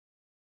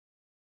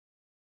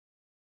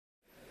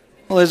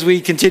Well, as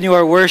we continue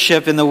our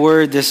worship in the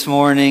Word this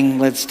morning,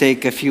 let's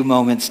take a few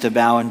moments to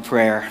bow in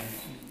prayer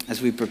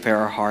as we prepare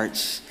our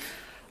hearts.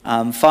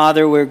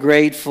 Father, we're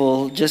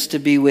grateful just to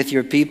be with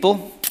your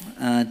people,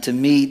 to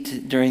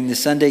meet during the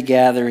Sunday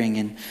gathering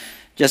and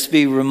just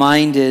be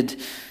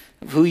reminded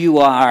of who you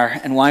are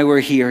and why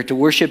we're here, to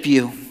worship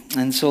you.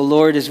 And so,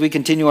 Lord, as we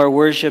continue our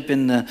worship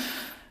in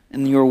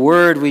your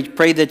word, we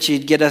pray that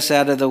you'd get us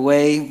out of the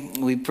way.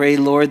 We pray,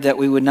 Lord, that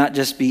we would not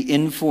just be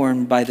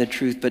informed by the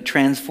truth, but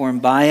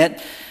transformed by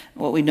it.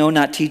 What we know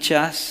not teach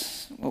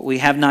us, what we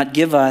have not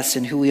give us,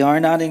 and who we are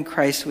not in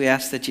Christ, we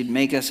ask that you'd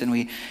make us, and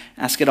we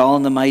ask it all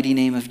in the mighty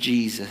name of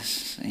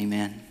Jesus.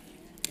 Amen.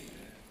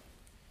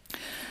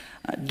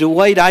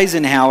 Dwight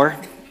Eisenhower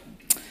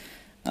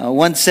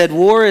once said,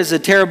 "War is a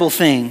terrible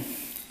thing,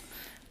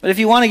 but if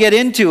you want to get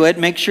into it,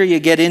 make sure you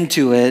get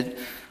into it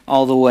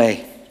all the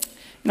way."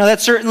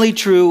 That's certainly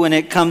true when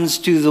it comes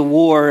to the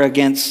war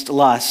against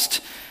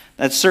lust.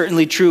 That's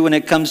certainly true when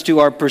it comes to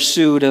our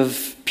pursuit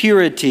of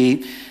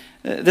purity.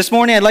 This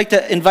morning, I'd like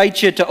to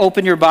invite you to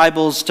open your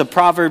Bibles to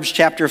Proverbs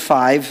chapter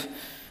 5.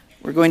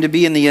 We're going to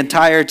be in the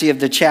entirety of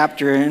the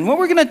chapter. And what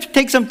we're going to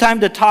take some time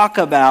to talk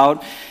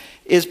about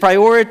is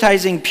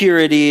prioritizing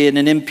purity in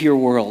an impure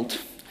world.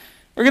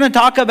 We're going to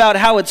talk about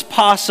how it's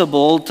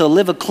possible to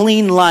live a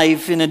clean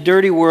life in a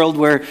dirty world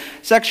where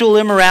sexual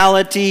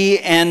immorality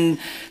and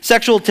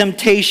sexual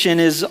temptation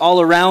is all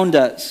around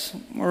us.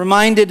 We're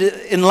reminded,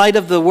 in light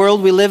of the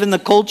world we live in, the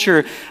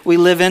culture we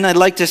live in, I'd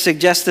like to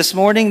suggest this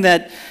morning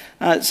that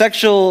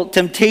sexual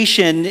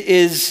temptation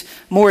is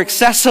more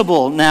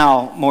accessible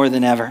now more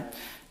than ever.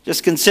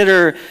 Just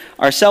consider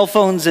our cell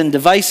phones and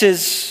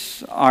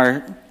devices,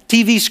 our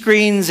TV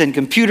screens and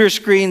computer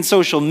screens,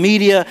 social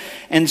media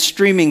and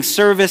streaming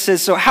services.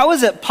 So how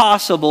is it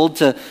possible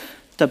to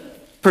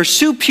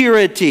pursue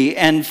purity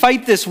and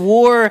fight this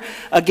war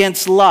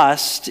against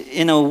lust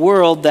in a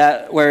world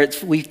where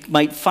we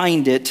might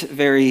find it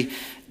very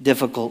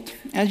difficult?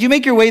 As you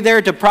make your way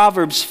there to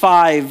Proverbs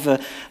 5,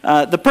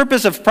 the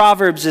purpose of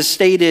Proverbs is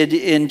stated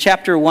in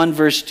chapter 1,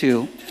 verse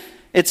 2.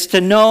 It's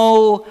to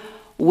know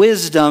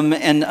wisdom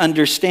and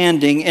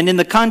understanding. And in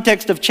the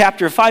context of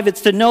chapter 5,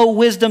 it's to know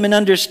wisdom and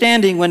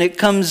understanding when it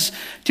comes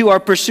to our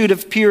pursuit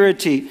of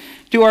purity,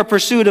 to our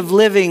pursuit of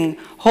living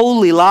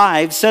holy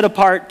lives set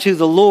apart to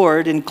the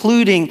Lord,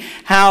 including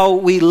how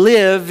we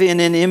live in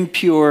an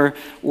impure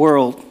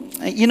world.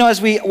 As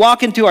we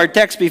walk into our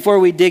text, before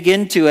we dig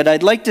into it,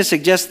 I'd like to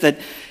suggest that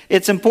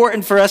it's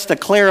important for us to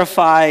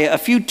clarify a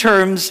few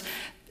terms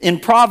in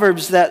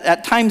Proverbs that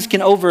at times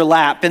can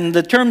overlap. And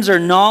the terms are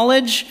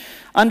knowledge,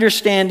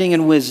 understanding,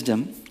 and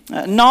wisdom.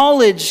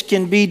 Knowledge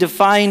can be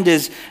defined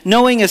as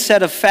knowing a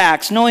set of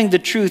facts, knowing the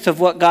truth of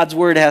what God's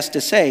word has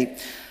to say.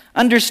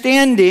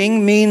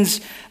 Understanding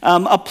means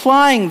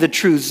applying the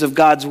truths of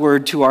God's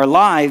word to our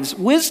lives.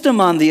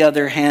 Wisdom, on the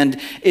other hand,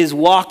 is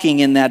walking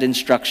in that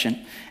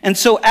instruction. And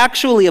so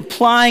actually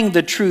applying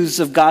the truths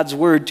of God's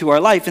word to our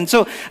life. And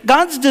so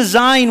God's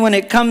design when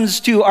it comes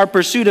to our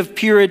pursuit of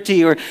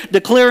purity or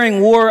declaring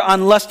war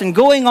on lust and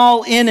going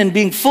all in and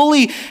being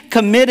fully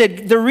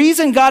committed, the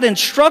reason God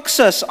instructs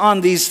us on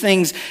these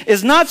things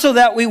is not so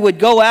that we would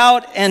go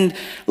out and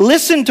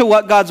listen to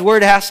what God's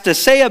word has to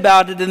say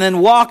about it and then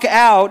walk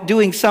out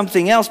doing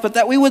something else, but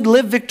that we would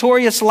live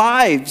victorious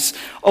lives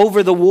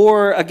over the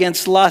war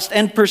against lust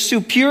and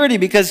pursue purity,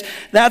 because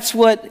that's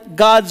what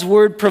God's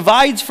word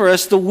provides for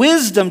us, the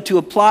wisdom to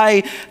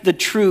apply the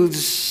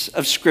truths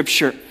of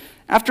Scripture.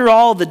 After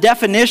all, the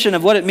definition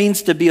of what it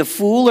means to be a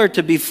fool or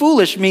to be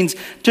foolish means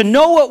to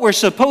know what we're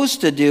supposed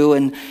to do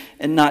and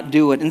not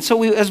do it. And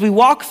so as we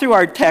walk through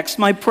our text,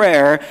 my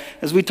prayer,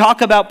 as we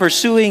talk about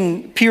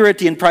pursuing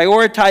purity and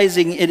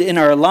prioritizing it in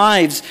our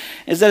lives,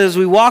 is that as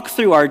we walk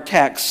through our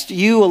text,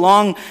 you,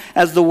 along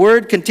as the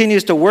Word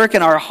continues to work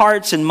in our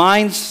hearts and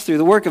minds through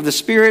the work of the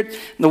Spirit,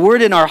 the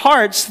Word in our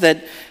hearts,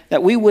 that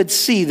we would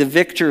see the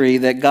victory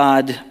that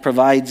God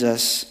provides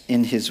us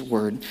in His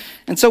Word.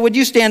 And so would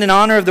you stand in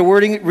honor of the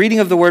reading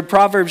of the Word,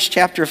 Proverbs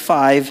chapter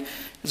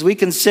 5, as we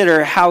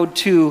consider how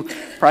to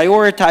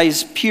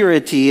prioritize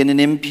purity in an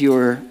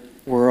impure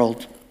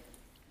world.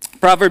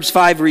 Proverbs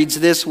 5 reads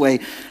this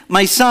way: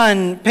 "My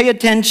son, pay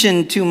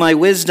attention to my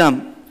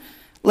wisdom.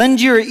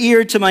 Lend your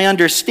ear to my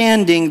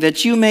understanding,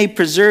 that you may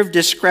preserve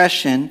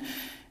discretion,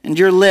 and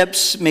your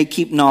lips may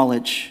keep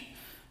knowledge.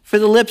 For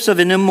the lips of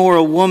an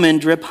immoral woman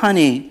drip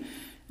honey,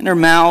 and her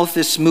mouth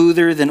is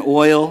smoother than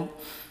oil.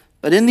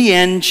 But in the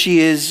end she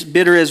is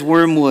bitter as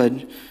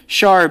wormwood,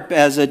 sharp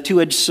as a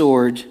two-edged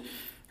sword.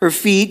 Her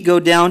feet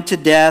go down to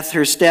death,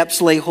 her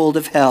steps lay hold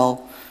of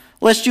hell.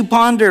 Lest you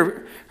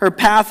ponder her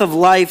path of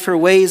life, her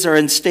ways are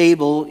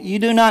unstable. You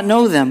do not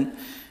know them.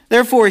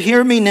 Therefore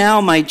hear me now,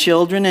 my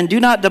children, and do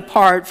not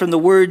depart from the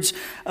words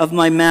of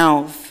my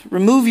mouth.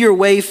 Remove your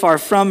way far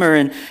from her,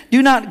 and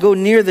do not go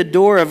near the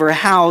door of her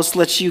house,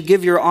 lest you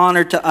give your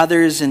honor to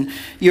others and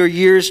your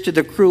years to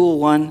the cruel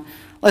one.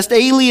 Lest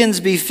aliens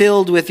be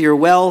filled with your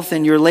wealth,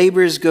 and your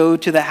labors go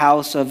to the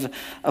house of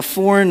a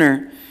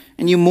foreigner.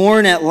 And you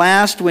mourn at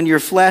last when your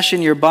flesh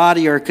and your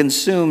body are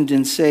consumed,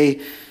 and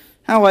say,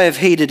 how I have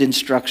hated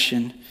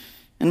instruction.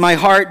 and my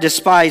heart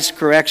despised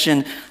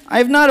correction. I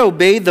have not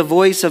obeyed the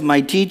voice of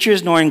my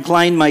teachers, nor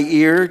inclined my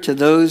ear to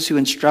those who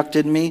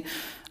instructed me.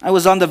 I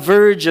was on the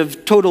verge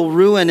of total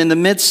ruin in the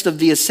midst of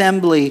the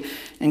assembly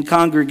and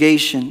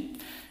congregation.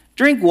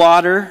 Drink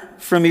water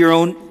from your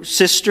own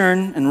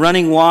cistern and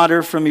running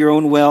water from your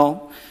own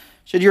well.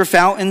 Should your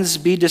fountains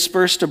be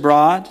dispersed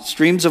abroad,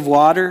 streams of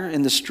water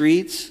in the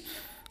streets?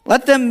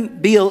 Let them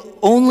be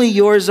only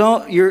yours.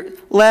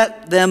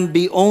 Let them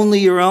be only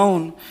your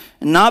own,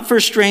 and not for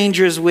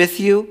strangers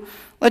with you.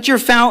 Let your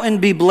fountain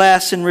be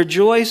blessed, and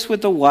rejoice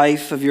with the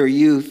wife of your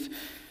youth.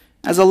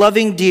 As a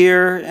loving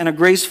deer and a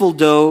graceful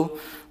doe,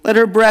 let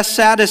her breast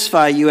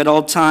satisfy you at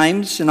all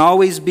times, and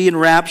always be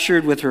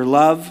enraptured with her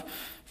love.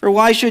 For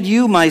why should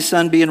you, my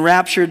son, be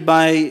enraptured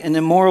by an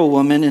immoral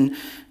woman, and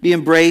be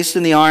embraced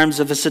in the arms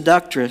of a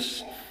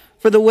seductress?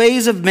 For the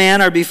ways of man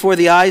are before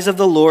the eyes of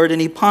the Lord,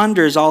 and he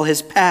ponders all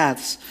his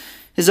paths.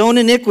 His own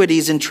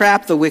iniquities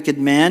entrap the wicked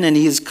man, and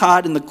he is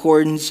caught in the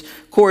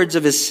cords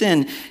of his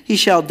sin. He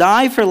shall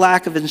die for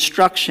lack of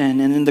instruction,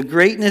 and in the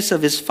greatness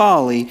of his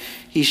folly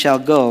he shall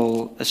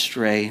go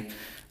astray.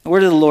 The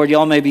word of the Lord. You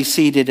all may be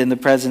seated in the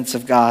presence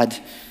of God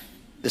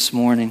this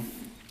morning.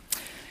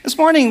 This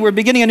morning we're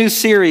beginning a new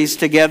series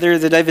together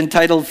that I've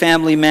entitled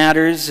Family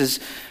Matters, as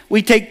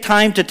we take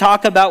time to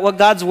talk about what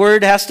God's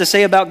Word has to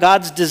say about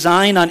God's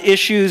design on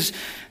issues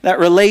that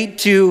relate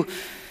to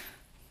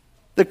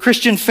the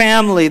Christian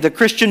family, the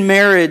Christian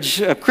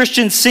marriage,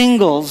 Christian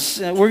singles.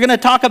 We're going to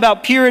talk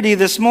about purity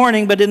this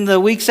morning, but in the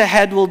weeks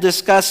ahead we'll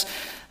discuss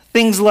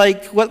things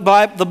like what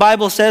the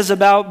Bible says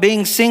about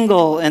being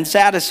single and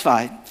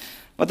satisfied.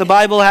 What the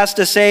Bible has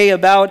to say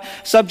about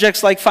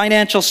subjects like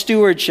financial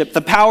stewardship,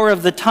 the power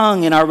of the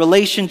tongue in our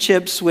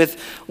relationships with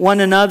one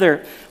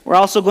another. We're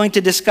also going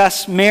to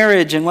discuss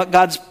marriage and what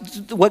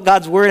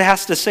God's Word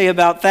has to say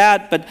about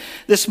that. But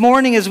this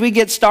morning, as we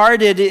get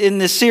started in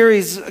this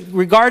series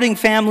regarding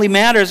family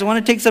matters, I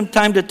want to take some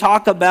time to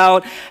talk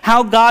about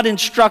how God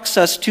instructs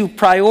us to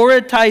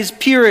prioritize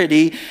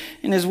purity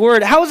in His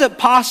Word. How is it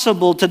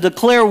possible to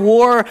declare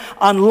war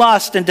on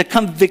lust and to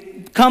come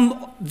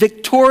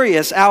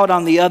victorious out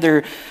on the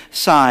other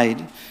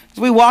side? As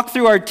we walk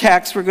through our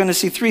text, we're going to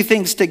see three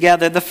things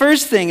together. The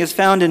first thing is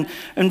found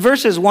in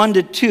verses 1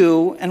 to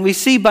 2, and we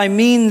see by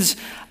means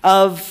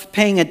of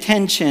paying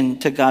attention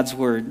to God's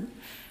Word.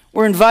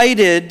 We're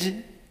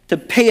invited to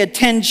pay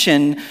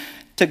attention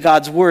to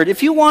God's Word.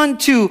 If you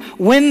want to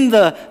win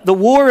the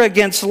war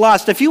against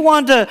lust, if you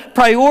want to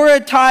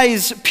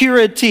prioritize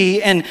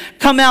purity and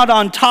come out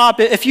on top,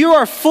 if you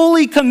are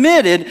fully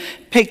committed,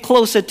 pay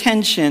close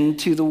attention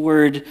to the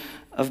Word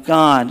of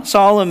God.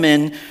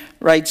 Solomon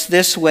writes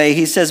this way.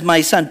 He says,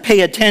 "My son, pay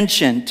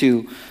attention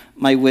to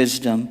my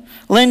wisdom.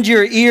 Lend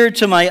your ear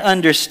to my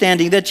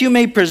understanding, that you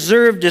may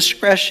preserve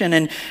discretion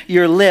and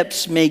your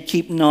lips may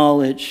keep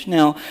knowledge."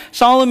 Now,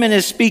 Solomon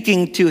is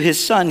speaking to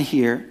his son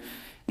here.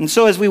 And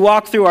so as we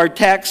walk through our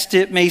text,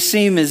 it may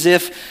seem as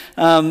if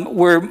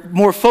we're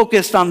more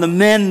focused on the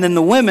men than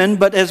the women,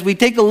 but as we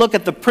take a look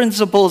at the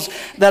principles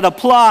that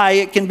apply,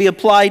 it can be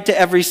applied to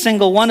every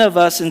single one of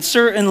us. And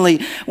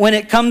certainly when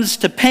it comes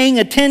to paying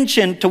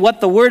attention to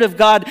what the Word of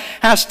God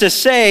has to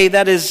say,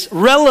 that is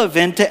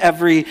relevant to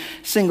every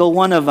single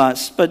one of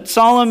us. But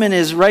Solomon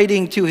is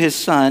writing to his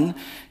son.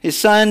 His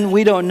son,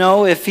 we don't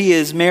know if he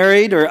is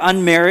married or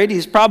unmarried.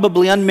 He's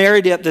probably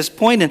unmarried at this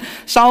point. And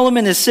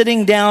Solomon is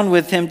sitting down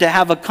with him to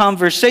have a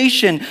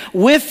conversation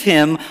with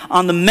him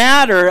on the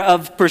matter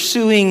of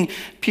pursuing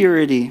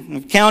purity,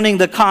 of counting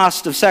the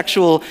cost of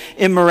sexual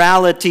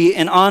immorality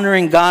and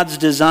honoring God's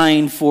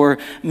design for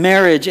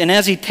marriage. And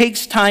as he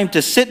takes time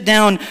to sit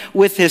down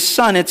with his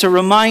son, it's a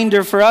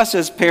reminder for us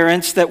as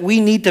parents that we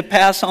need to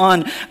pass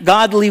on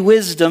godly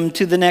wisdom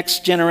to the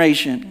next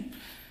generation.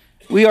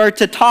 We are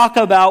to talk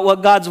about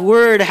what God's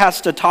Word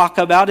has to talk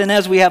about, and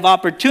as we have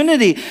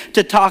opportunity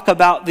to talk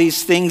about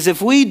these things,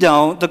 if we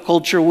don't, the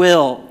culture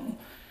will.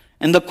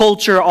 And the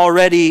culture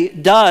already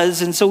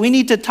does, and so we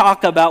need to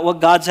talk about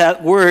what God's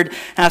Word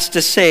has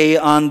to say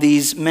on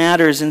these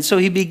matters. And so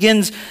he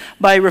begins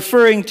by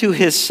referring to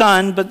his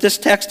son, but this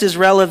text is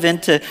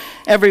relevant to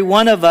every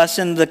one of us,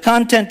 and the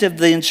content of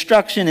the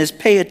instruction is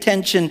pay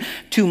attention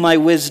to my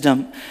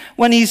wisdom.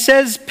 When he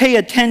says pay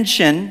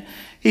attention,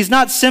 he's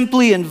not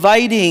simply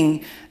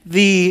inviting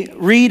the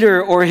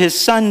reader or his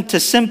son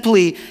to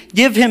simply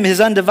give him his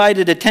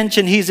undivided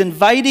attention. He's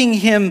inviting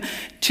him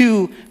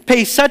to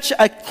pay such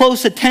a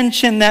close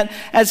attention that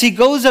as he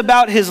goes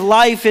about his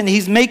life and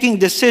he's making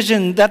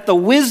decisions, that the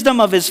wisdom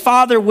of his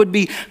father would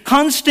be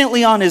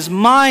constantly on his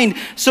mind,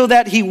 so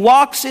that he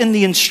walks in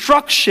the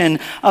instruction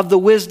of the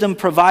wisdom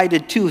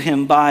provided to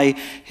him by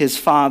his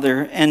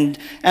father. And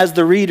as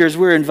the readers,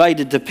 we're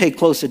invited to pay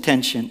close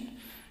attention,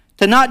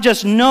 to not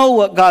just know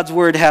what God's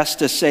Word has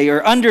to say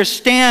or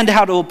understand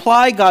how to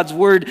apply God's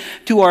Word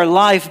to our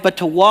life, but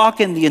to walk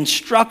in the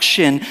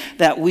instruction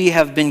that we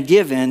have been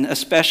given,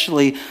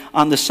 especially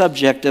on the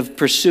subject of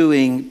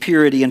pursuing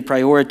purity and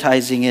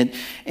prioritizing it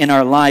in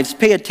our lives.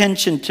 Pay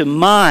attention to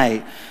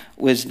my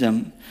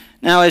wisdom.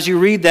 Now, as you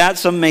read that,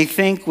 some may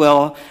think,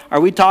 well, are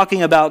we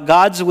talking about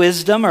God's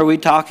wisdom? Are we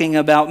talking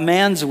about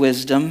man's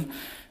wisdom?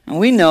 And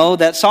we know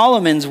that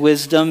Solomon's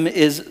wisdom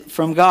is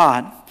from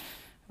God.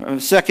 2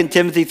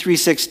 Timothy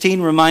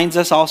 3:16 reminds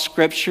us all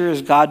Scripture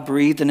is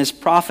God-breathed and is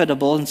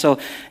profitable. And so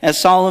as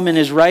Solomon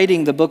is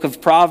writing the book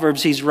of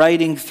Proverbs, he's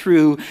writing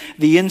through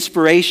the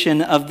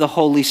inspiration of the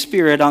Holy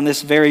Spirit on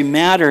this very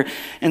matter.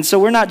 And so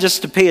we're not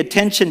just to pay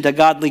attention to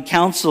godly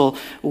counsel.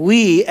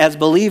 We, as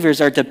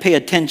believers, are to pay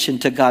attention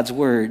to God's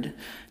word,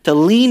 to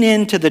lean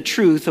into the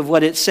truth of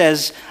what it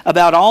says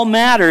about all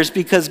matters,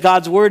 because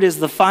God's word is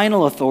the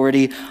final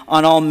authority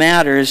on all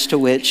matters to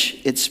which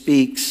it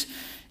speaks.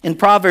 In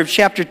Proverbs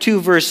chapter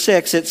 2, verse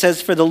 6, it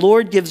says, "For the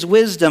Lord gives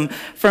wisdom,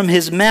 from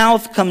his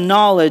mouth come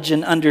knowledge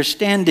and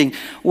understanding."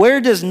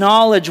 Where does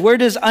knowledge, where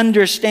does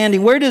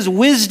understanding, where does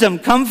wisdom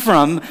come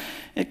from?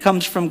 It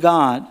comes from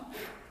God.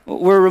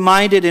 We're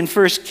reminded in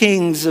 1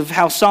 Kings of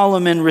how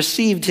Solomon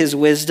received his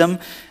wisdom.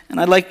 And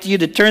I'd like you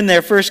to turn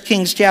there, 1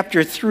 Kings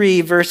chapter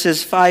 3,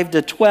 verses 5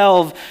 to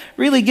 12.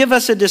 Really give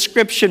us a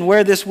description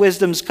where this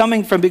wisdom's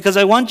coming from, because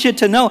I want you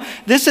to know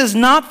this is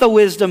not the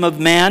wisdom of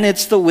man,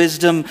 it's the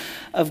wisdom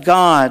of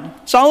God.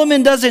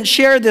 Solomon doesn't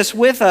share this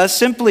with us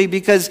simply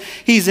because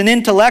he's an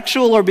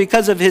intellectual or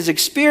because of his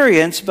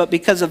experience, but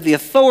because of the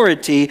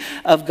authority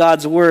of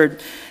God's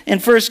word. In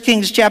 1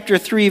 Kings chapter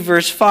 3,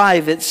 verse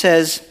 5, it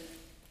says,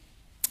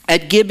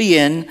 "At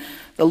Gibeon,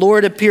 the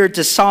Lord appeared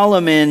to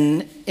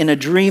Solomon in a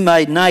dream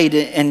by night,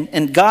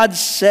 and God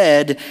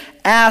said,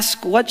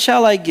 'Ask, what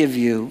shall I give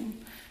you?'"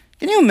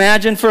 Can you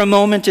imagine for a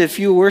moment if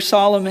you were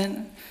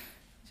Solomon,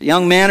 a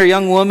young man or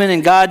young woman,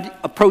 and God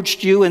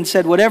approached you and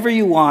said, "Whatever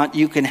you want,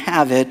 you can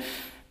have it."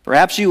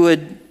 Perhaps you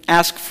would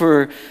ask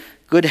for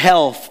good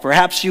health.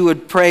 Perhaps you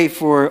would pray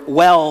for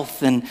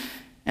wealth, and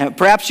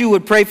perhaps you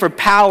would pray for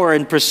power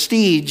and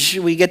prestige.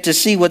 We get to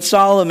see what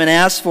Solomon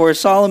asked for.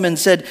 Solomon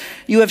said,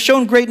 "You have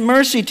shown great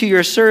mercy to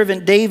your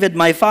servant David,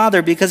 my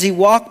father, because he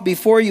walked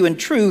before you in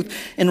truth,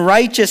 in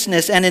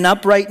righteousness, and in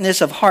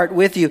uprightness of heart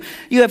with you.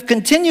 You have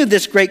continued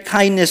this great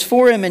kindness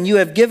for him, and you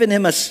have given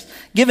him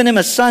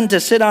a son to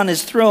sit on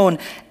his throne,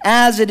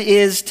 as it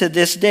is to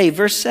this day."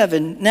 Verse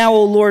 7, "Now,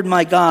 O Lord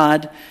my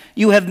God,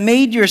 you have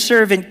made your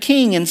servant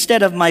king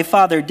instead of my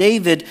father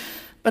David.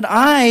 But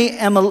I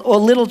am a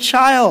little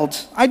child.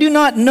 I do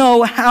not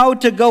know how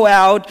to go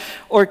out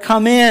or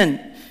come in.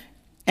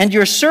 And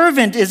your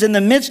servant is in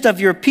the midst of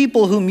your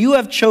people, whom you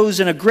have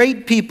chosen, a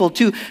great people,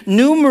 too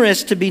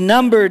numerous to be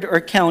numbered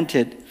or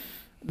counted.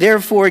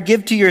 Therefore,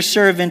 give to your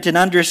servant an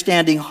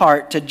understanding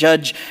heart to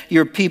judge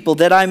your people,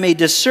 that I may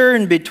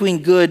discern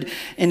between good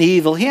and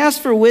evil." He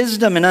asked for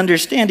wisdom and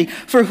understanding.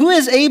 "For who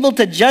is able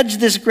to judge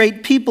this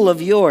great people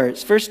of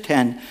yours?" Verse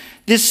 10.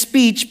 This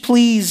speech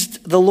pleased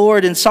the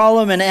Lord, and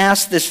Solomon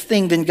asked this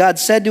thing. Then God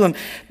said to him,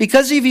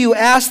 "Because of you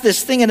asked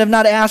this thing, and have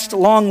not asked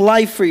long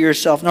life for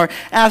yourself, nor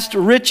asked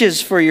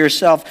riches for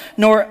yourself,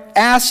 nor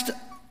asked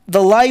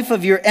the life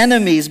of your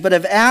enemies, but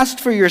have asked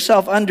for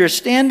yourself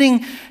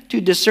understanding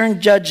to discern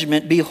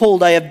judgment,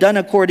 behold, I have done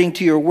according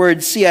to your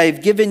word. See, I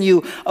have given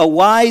you a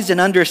wise and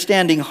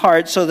understanding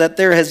heart, so that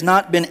there has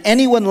not been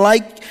anyone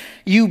like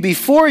you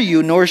before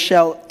you, nor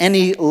shall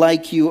any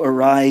like you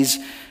arise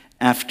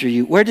after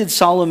you." Where did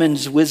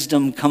Solomon's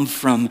wisdom come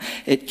from?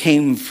 It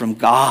came from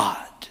God.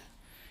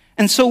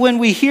 And so when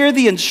we hear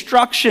the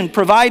instruction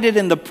provided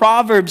in the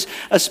Proverbs,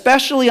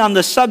 especially on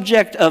the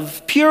subject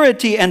of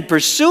purity and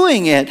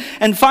pursuing it,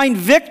 and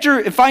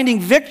finding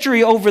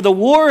victory over the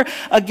war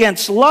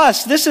against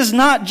lust, this is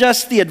not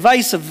just the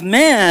advice of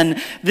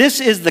man, this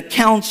is the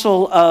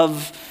counsel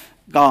of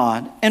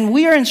God. And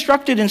we are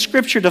instructed in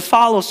Scripture to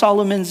follow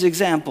Solomon's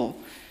example.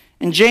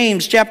 In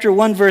James chapter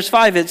 1, verse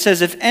 5, it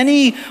says, "If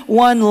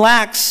anyone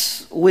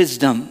lacks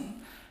wisdom,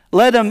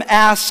 let him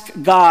ask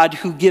God,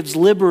 who gives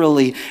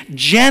liberally,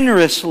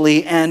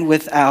 generously, and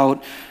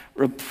without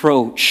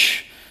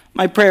reproach."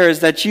 My prayer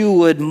is that you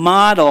would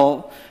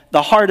model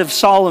the heart of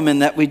Solomon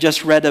that we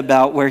just read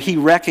about, where he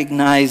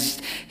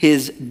recognized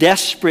his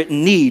desperate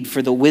need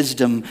for the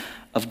wisdom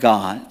of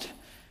God.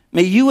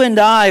 May you and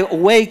I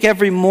awake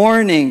every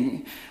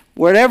morning,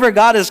 whatever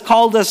God has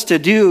called us to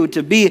do,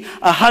 to be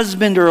a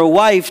husband or a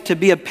wife, to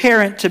be a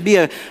parent, to be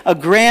a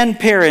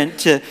grandparent,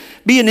 to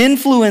be an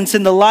influence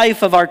in the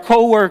life of our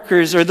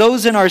coworkers or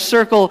those in our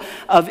circle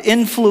of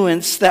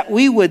influence, that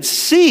we would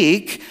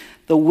seek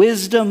the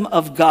wisdom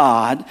of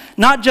God,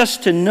 not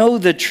just to know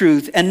the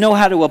truth and know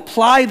how to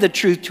apply the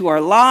truth to our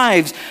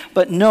lives,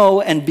 but know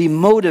and be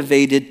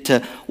motivated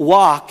to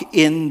walk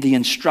in the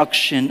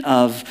instruction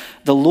of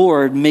the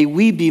Lord. May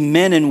we be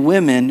men and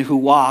women who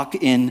walk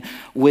in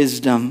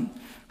wisdom,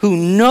 who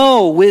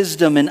know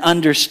wisdom and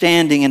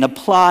understanding and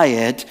apply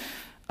it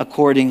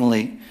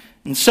accordingly.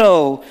 And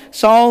so,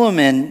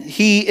 Solomon,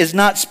 he is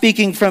not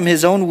speaking from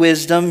his own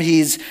wisdom.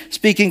 He's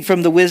speaking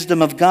from the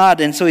wisdom of God.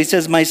 And so he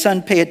says, "My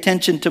son, pay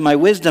attention to my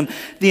wisdom."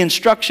 The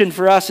instruction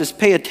for us is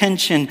pay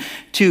attention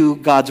to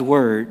God's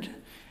word.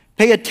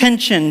 Pay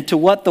attention to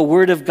what the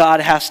word of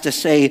God has to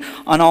say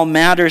on all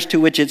matters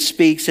to which it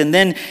speaks. And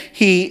then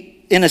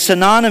he in a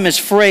synonymous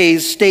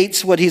phrase,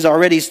 states what he's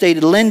already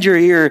stated. Lend your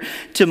ear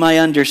to my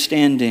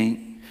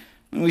understanding.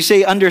 When we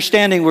say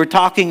understanding, we're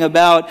talking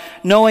about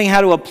knowing how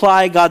to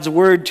apply God's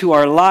word to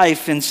our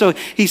life. And so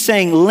he's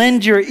saying,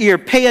 lend your ear,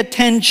 pay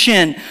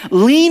attention,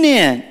 lean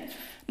in.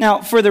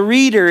 Now, for the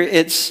reader,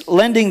 it's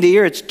lending the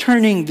ear, it's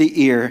turning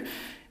the ear.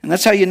 And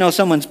that's how you know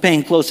someone's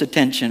paying close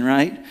attention,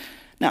 right?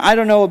 Now, I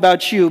don't know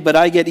about you, but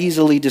I get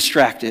easily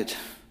distracted.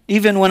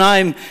 Even when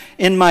I'm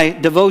in my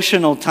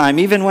devotional time,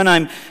 even when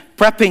I'm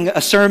prepping a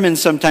sermon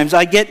sometimes,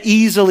 I get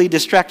easily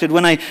distracted.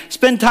 When I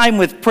spend time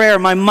with prayer,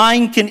 my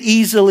mind can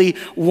easily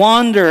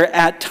wander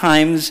at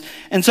times.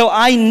 And so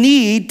I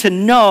need to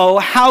know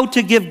how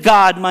to give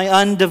God my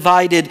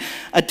undivided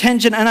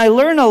attention. And I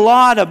learn a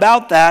lot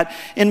about that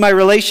in my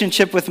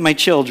relationship with my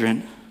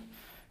children.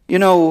 You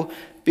know,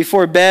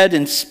 before bed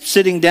and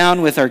sitting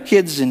down with our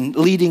kids and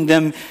leading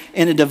them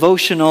in a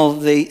devotional,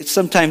 they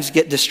sometimes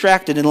get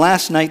distracted. And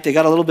last night, they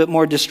got a little bit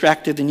more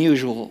distracted than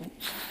usual.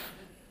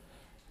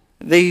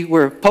 They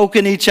were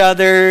poking each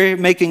other,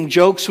 making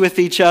jokes with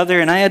each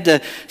other, and I had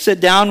to sit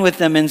down with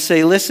them and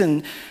say,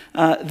 listen,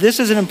 this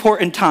is an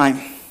important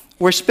time.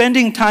 We're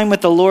spending time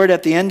with the Lord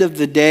at the end of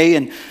the day,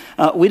 and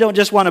we don't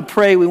just want to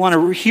pray, we want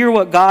to hear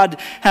what God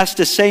has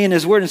to say in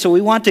his word, and so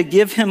we want to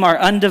give him our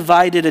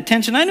undivided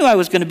attention. I knew I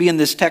was going to be in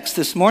this text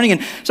this morning,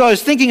 and so I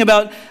was thinking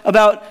about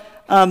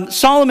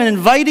Solomon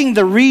inviting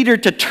the reader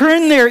to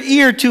turn their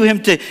ear to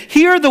him, to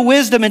hear the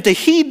wisdom and to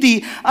heed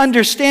the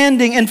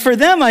understanding. And for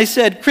them, I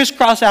said,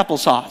 crisscross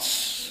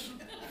applesauce.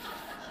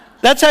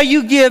 That's how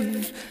you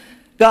give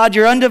God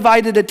your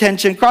undivided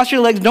attention. Cross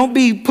your legs. Don't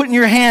be putting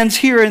your hands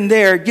here and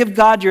there. Give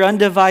God your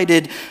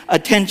undivided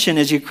attention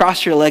as you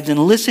cross your legs and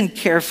listen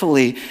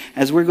carefully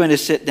as we're going to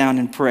sit down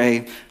and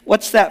pray.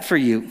 What's that for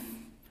you?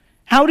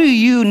 How do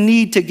you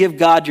need to give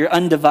God your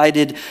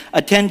undivided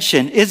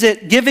attention? Is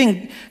it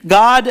giving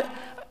God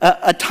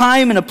a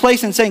time and a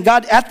place and saying,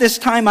 God, at this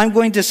time, I'm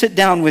going to sit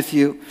down with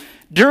you.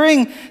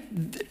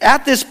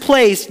 At this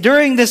place,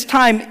 during this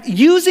time,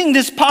 using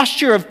this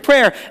posture of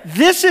prayer,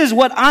 this is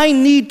what I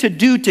need to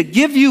do to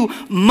give you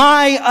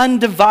my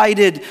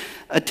undivided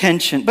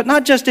attention. But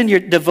not just in your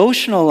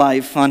devotional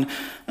life on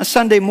a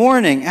Sunday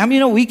morning. I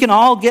mean, we can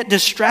all get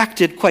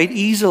distracted quite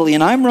easily.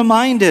 And I'm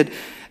reminded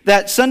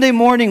that Sunday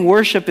morning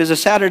worship is a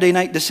Saturday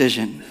night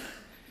decision.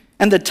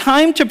 And the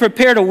time to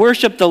prepare to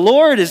worship the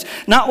Lord is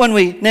not when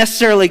we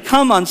necessarily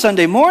come on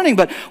Sunday morning,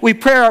 but we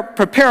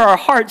prepare our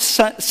hearts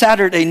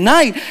Saturday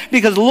night.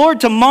 Because, Lord,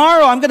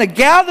 tomorrow I'm going to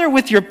gather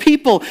with your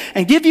people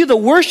and give you the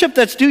worship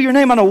that's due your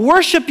name. I'm going to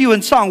worship you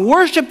in song,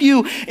 worship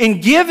you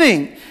in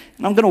giving.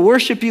 And I'm going to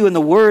worship you in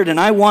the word, and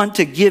I want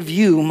to give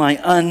you my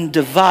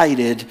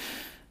undivided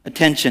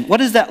attention. What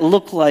does that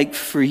look like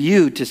for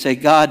you to say,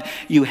 God,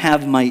 you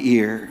have my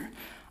ear?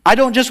 I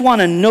don't just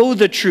want to know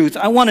the truth.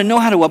 I want to know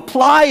how to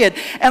apply it,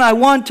 and I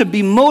want to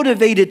be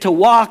motivated to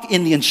walk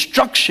in the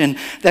instruction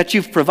that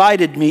you've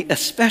provided me,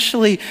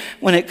 especially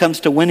when it comes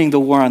to winning the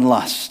war on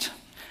lust,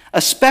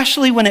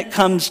 especially when it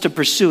comes to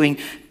pursuing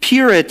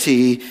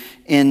purity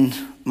in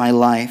my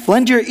life.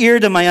 Lend your ear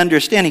to my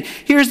understanding.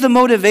 Here's the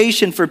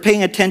motivation for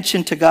paying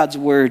attention to God's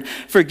word,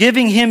 for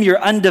giving him your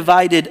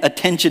undivided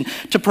attention,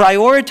 to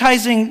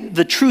prioritizing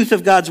the truth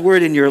of God's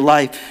word in your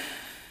life,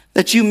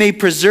 that you may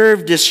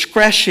preserve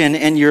discretion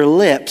and your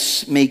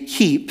lips may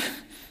keep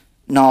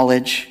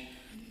knowledge.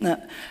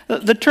 Now,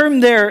 the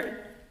term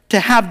there, to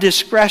have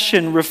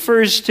discretion,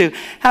 refers to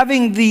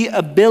having the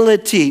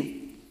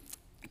ability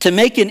to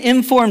make an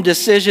informed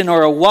decision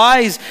or a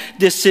wise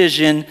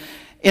decision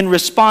in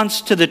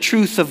response to the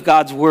truth of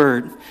God's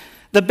word.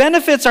 The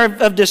benefits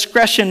of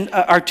discretion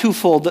are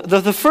twofold.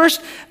 The first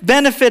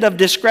benefit of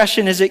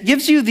discretion is it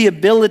gives you the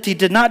ability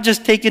to not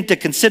just take into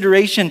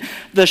consideration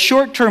the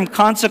short-term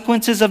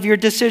consequences of your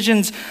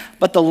decisions,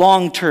 but the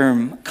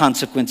long-term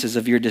consequences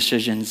of your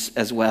decisions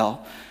as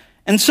well.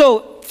 And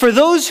so, for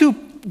those who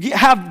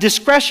have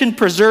discretion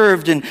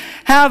preserved and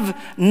have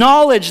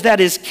knowledge that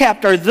is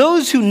kept are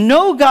those who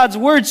know God's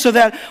word, so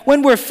that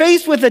when we're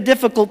faced with a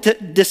difficult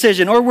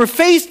decision or we're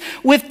faced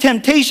with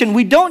temptation,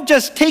 we don't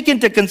just take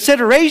into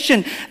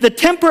consideration the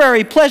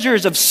temporary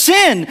pleasures of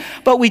sin,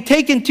 but we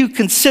take into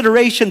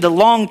consideration the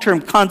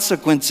long-term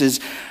consequences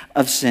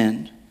of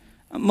sin.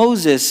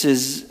 Moses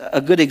is a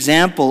good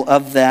example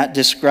of that,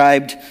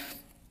 described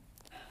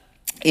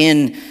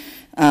in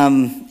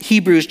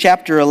Hebrews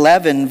chapter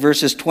 11,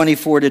 verses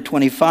 24 to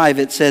 25.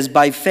 It says,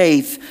 by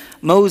faith,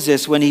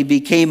 Moses, when he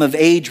became of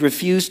age,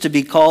 refused to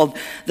be called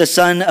the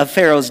son of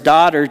Pharaoh's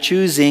daughter,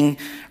 choosing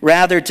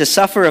rather to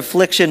suffer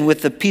affliction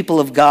with the people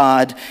of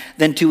God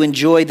than to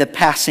enjoy the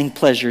passing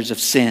pleasures of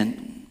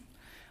sin.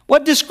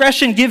 What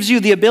discretion gives you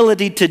the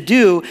ability to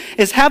do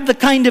is have the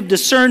kind of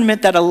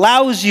discernment that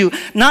allows you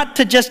not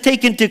to just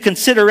take into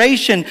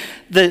consideration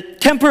the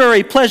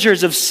temporary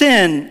pleasures of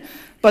sin,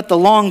 but the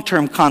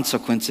long-term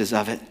consequences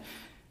of it.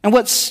 And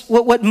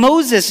what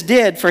Moses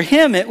did, for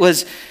him, it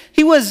was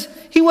he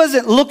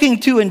wasn't looking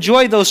to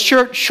enjoy those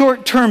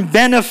short-term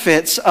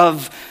benefits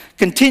of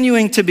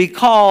continuing to be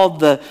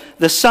called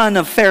the son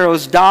of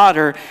Pharaoh's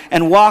daughter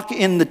and walk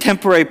in the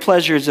temporary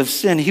pleasures of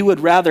sin, he would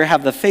rather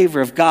have the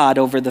favor of God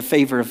over the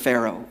favor of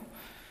Pharaoh.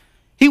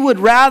 He would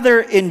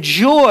rather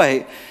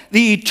enjoy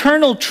the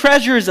eternal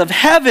treasures of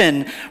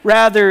heaven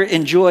rather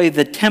enjoy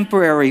the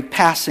temporary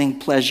passing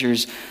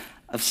pleasures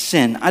of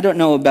sin. I don't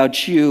know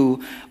about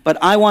you, but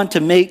I want to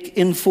make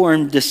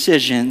informed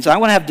decisions. I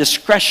want to have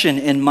discretion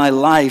in my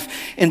life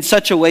in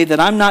such a way that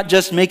I'm not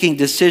just making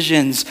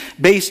decisions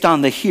based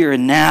on the here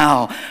and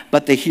now,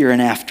 but the here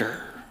and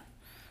after.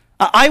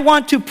 I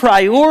want to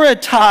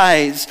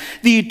prioritize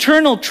the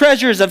eternal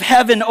treasures of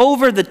heaven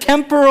over the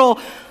temporal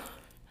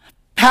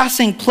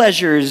passing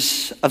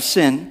pleasures of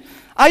sin.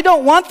 I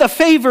don't want the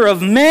favor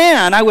of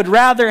man. I would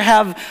rather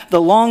have the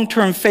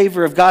long-term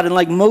favor of God. And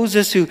like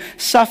Moses, who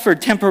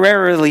suffered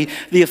temporarily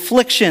the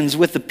afflictions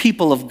with the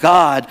people of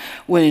God,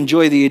 would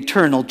enjoy the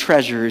eternal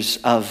treasures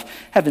of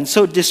heaven.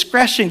 So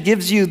discretion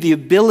gives you the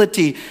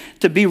ability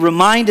to be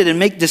reminded and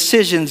make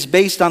decisions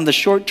based on the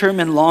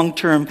short-term and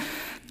long-term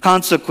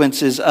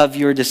consequences of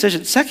your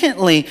decisions.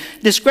 Secondly,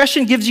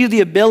 discretion gives you the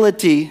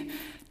ability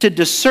to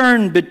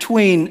discern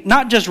between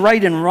not just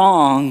right and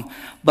wrong,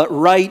 but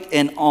right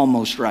and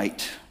almost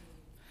right.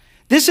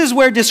 This is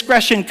where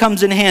discretion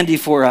comes in handy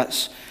for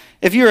us.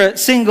 If you're a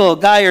single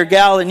guy or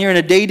gal and you're in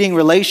a dating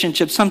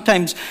relationship,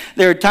 sometimes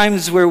there are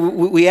times where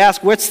we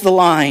ask, what's the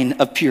line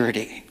of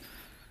purity?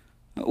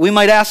 We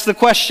might ask the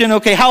question,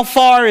 okay, how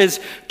far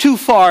is too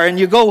far? And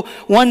you go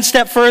one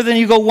step further, and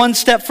you go one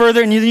step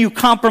further, and you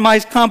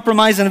compromise,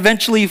 and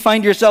eventually you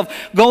find yourself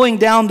going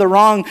down the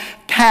wrong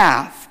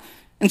path.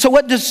 And so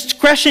what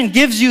discretion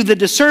gives you the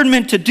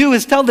discernment to do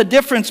is tell the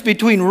difference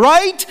between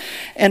right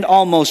and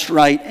almost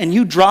right. And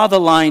you draw the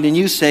line and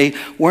you say,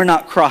 we're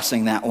not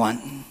crossing that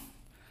one.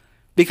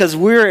 Because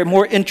we're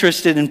more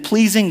interested in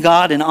pleasing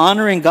God and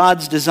honoring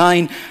God's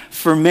design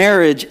for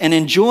marriage and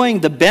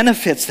enjoying the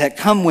benefits that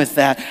come with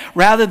that,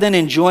 rather than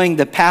enjoying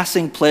the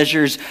passing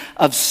pleasures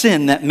of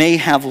sin that may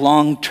have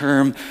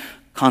long-term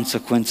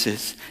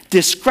consequences.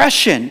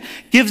 Discretion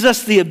gives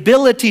us the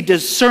ability to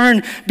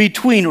discern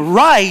between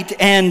right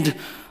and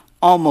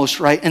almost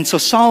right. And so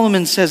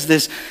Solomon says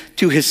this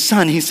to his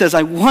son. He says,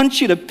 I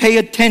want you to pay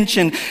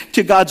attention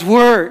to God's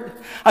word.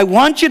 I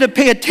want you to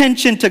pay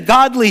attention to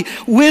godly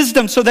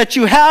wisdom so that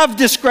you have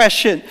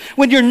discretion.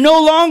 When you're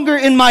no longer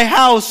in my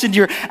house and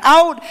you're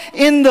out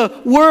in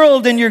the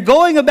world and you're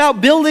going about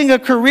building a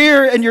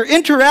career and you're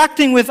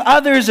interacting with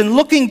others and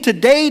looking to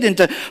date and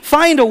to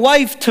find a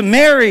wife to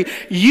marry,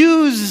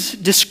 use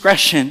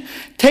discretion.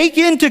 Take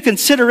into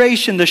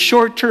consideration the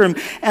short term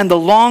and the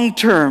long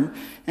term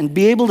and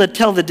be able to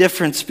tell the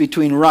difference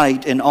between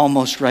right and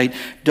almost right.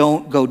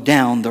 Don't go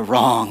down the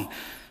wrong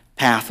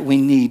path.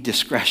 We need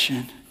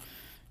discretion.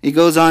 He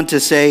goes on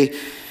to say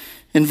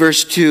in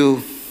verse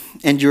 2,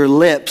 and your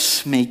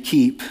lips may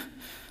keep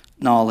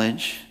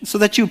knowledge. So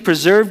that you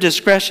preserve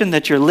discretion,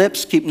 that your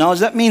lips keep knowledge.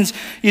 That means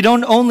you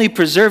don't only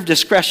preserve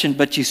discretion,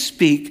 but you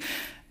speak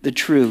the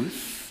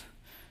truth.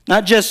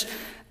 Not just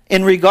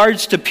in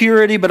regards to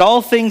purity, but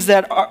all things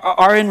that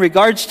are in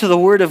regards to the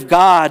Word of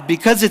God,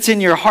 because it's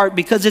in your heart,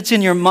 because it's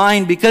in your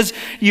mind, because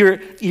you're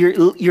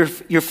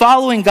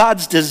following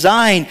God's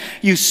design,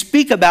 you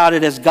speak about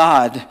it as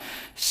God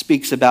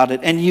speaks about it,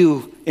 and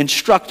you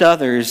instruct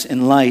others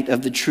in light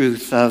of the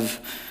truth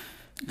of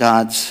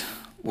God's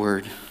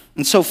word.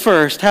 And so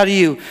first, how do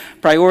you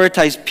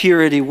prioritize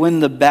purity, win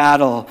the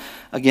battle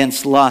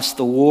against lust,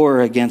 the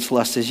war against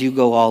lust as you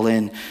go all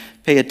in?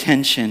 Pay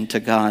attention to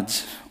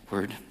God's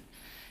word.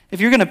 If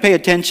you're going to pay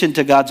attention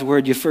to God's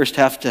word, you first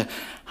have to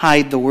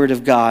hide the word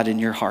of God in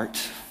your heart.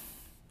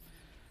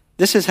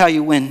 This is how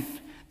you win.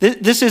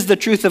 This is the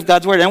truth of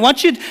God's word. I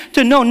want you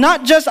to know,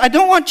 I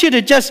don't want you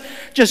to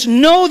just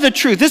know the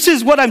truth. This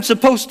is what I'm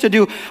supposed to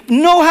do.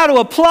 Know how to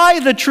apply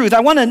the truth.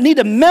 I need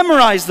to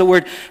memorize the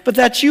word, but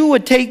that you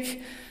would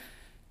take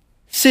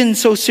sin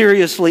so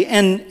seriously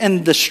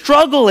and the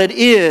struggle it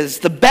is,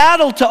 the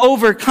battle to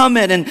overcome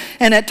it,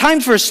 and at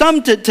times for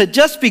some to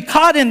just be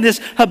caught in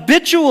this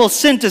habitual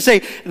sin, to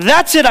say,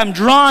 that's it, I'm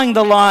drawing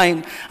the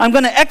line. I'm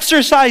going to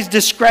exercise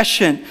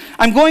discretion.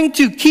 I'm going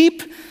to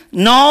keep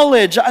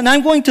knowledge, and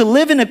I'm going to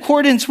live in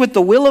accordance with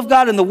the will of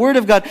God and the word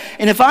of God.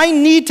 And if I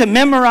need to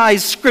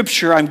memorize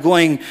scripture, I'm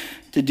going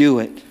to do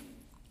it.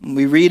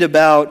 We read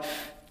about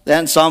that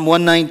in Psalm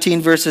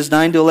 119, verses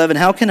 9 to 11.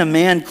 How can a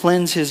man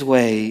cleanse his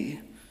way?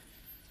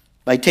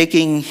 By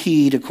taking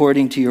heed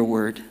according to your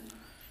word.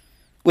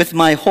 With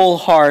my whole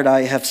heart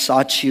I have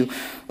sought you.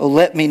 Oh,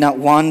 let me not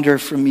wander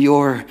from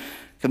your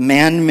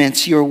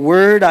commandments. Your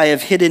word I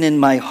have hidden in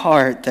my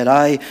heart, that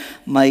I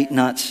might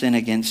not sin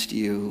against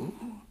you.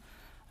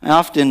 I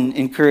often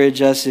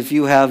encourage us, if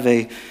you have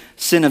a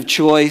sin of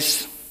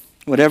choice,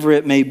 whatever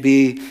it may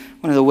be,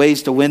 one of the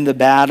ways to win the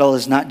battle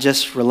is not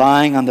just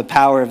relying on the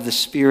power of the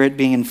Spirit,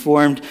 being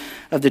informed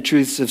of the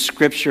truths of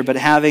Scripture, but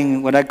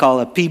having what I call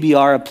a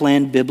PBR, a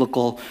planned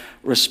biblical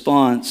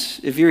response.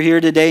 If you're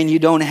here today and you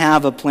don't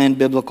have a planned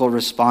biblical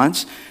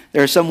response,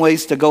 There are some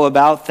ways to go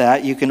about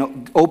that. You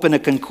can open a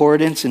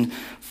concordance and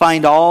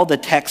find all the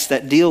texts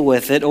that deal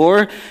with it,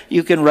 or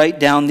you can write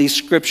down these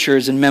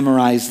scriptures and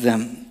memorize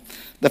them.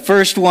 The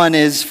first one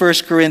is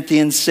 1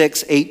 Corinthians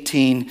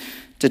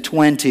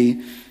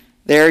 6:18-20.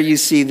 There you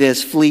see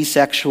this: flee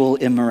sexual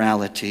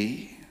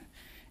immorality.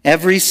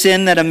 Every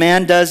sin that a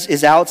man does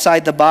is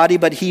outside the body,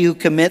 but he who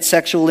commits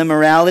sexual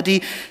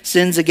immorality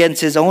sins against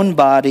his own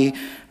body.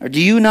 Or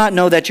do you not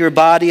know that your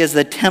body is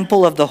the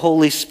temple of the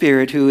Holy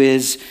Spirit who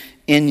is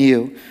in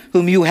you,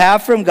 whom you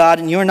have from God,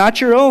 and you are not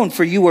your own,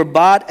 for you were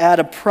bought at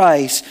a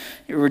price.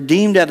 You were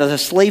redeemed out of the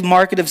slave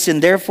market of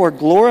sin. Therefore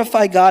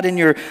glorify God in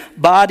your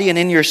body and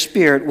in your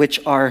spirit, which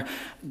are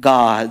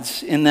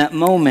God's. In that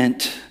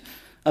moment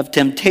of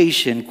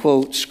temptation,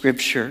 quote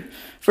Scripture.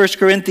 1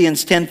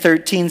 Corinthians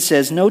 10:13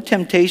 says, no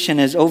temptation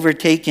has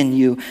overtaken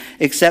you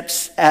except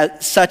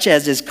such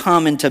as is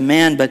common to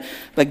man, but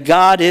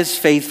God is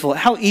faithful.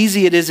 How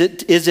easy is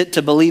it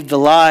to believe the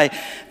lie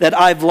that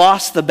I've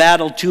lost the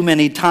battle too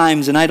many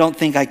times and I don't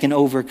think I can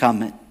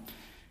overcome it.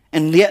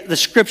 And yet the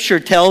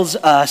Scripture tells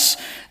us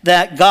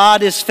that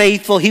God is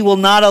faithful. He will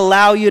not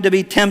allow you to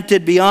be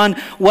tempted beyond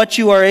what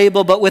you are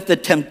able, but with the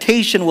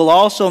temptation will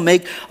also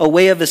make a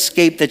way of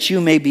escape that you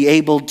may be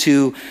able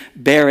to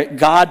bear it.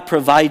 God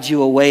provides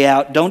you a way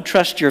out. Don't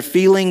trust your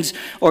feelings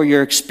or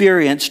your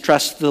experience.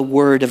 Trust the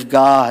Word of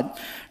God.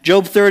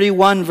 Job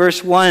 31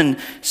 verse 1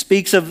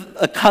 speaks of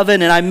a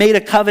covenant. I made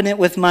a covenant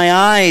with my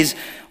eyes.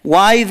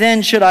 Why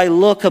then should I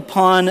look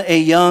upon a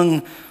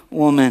young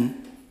woman?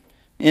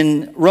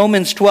 In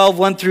Romans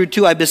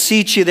 12:1-2, I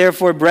beseech you,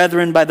 therefore,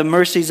 brethren, by the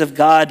mercies of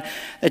God,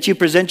 that you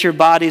present your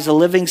bodies a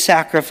living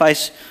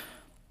sacrifice,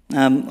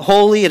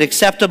 holy and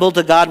acceptable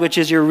to God, which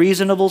is your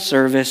reasonable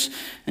service.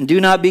 And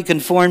do not be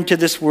conformed to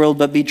this world,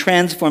 but be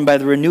transformed by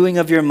the renewing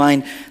of your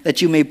mind,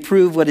 that you may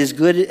prove what is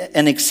good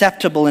and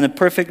acceptable in a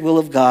perfect will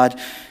of God.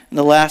 And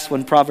the last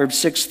one, Proverbs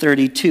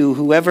 6:32,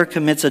 whoever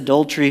commits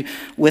adultery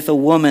with a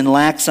woman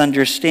lacks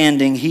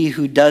understanding. He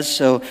who does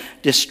so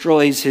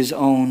destroys his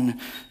own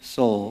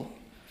soul.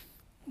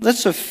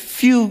 That's a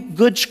few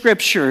good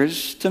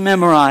scriptures to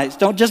memorize.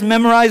 Don't just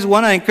memorize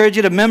one. I encourage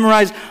you to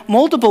memorize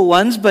multiple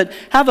ones, but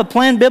have a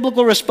planned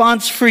biblical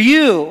response for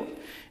you.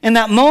 In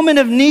that moment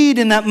of need,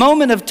 in that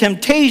moment of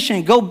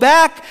temptation, go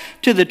back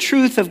to the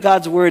truth of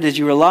God's Word as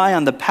you rely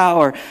on the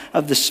power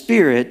of the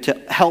Spirit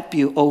to help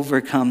you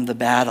overcome the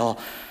battle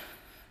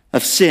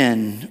of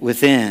sin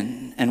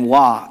within and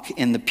walk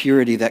in the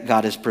purity that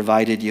God has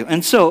provided you.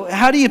 And so,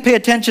 how do you pay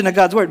attention to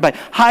God's Word? By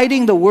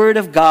hiding the Word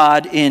of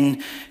God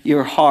in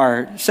your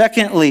heart.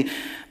 Secondly,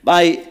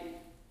 by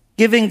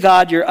giving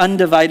God your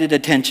undivided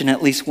attention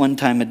at least one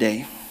time a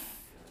day.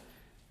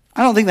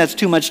 I don't think that's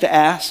too much to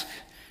ask.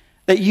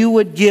 That you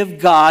would give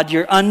God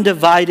your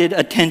undivided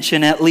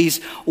attention at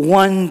least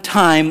one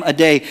time a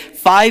day.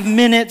 5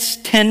 minutes,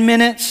 10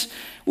 minutes.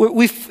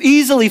 We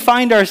easily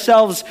find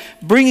ourselves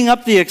bringing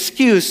up the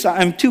excuse,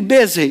 I'm too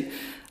busy.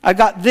 I've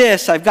got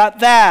this, I've got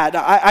that.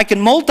 I can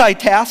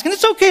multitask, and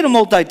it's okay to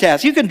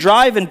multitask. You can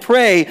drive and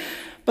pray,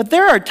 but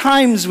there are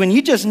times when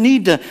you just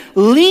need to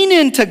lean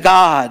into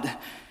God.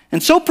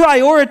 And so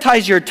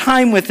prioritize your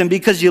time with Him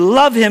because you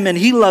love Him and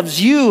He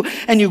loves you,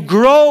 and you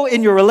grow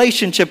in your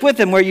relationship with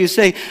Him where you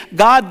say,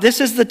 God,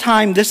 this is the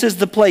time, this is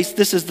the place,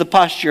 this is the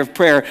posture of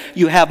prayer.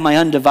 You have my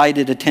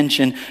undivided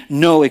attention,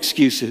 no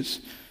excuses.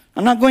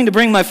 I'm not going to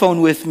bring my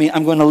phone with me.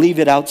 I'm going to leave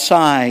it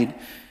outside.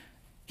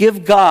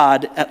 Give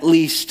God at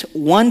least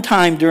one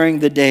time during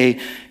the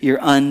day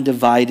your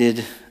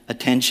undivided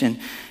attention.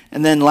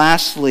 And then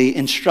lastly,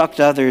 instruct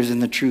others in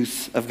the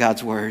truth of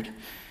God's Word. You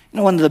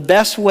know, one of the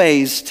best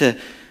ways to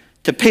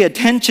pay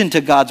attention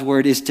to God's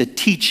Word is to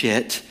teach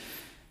it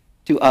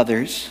to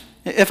others.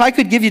 If I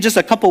could give you just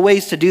a couple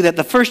ways to do that,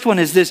 the first one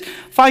is this: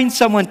 find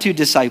someone to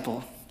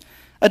disciple.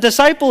 A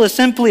disciple is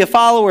simply a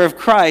follower of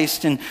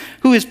Christ and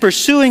who is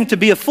pursuing to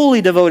be a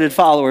fully devoted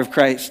follower of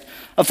Christ.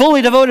 A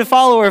fully devoted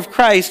follower of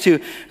Christ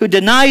who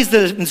denies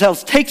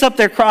themselves, takes up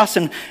their cross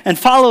and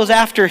follows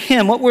after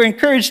Him. What we're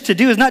encouraged to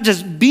do is not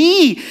just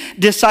be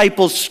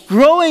disciples,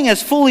 growing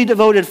as fully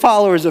devoted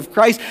followers of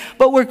Christ,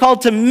 but we're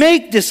called to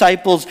make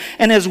disciples.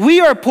 And as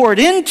we are poured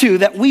into,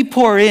 that we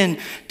pour in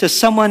to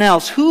someone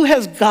else. Who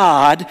has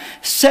God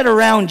set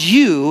around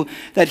you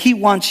that He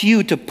wants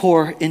you to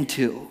pour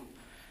into?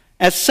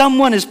 As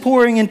someone is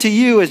pouring into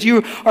you, as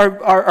you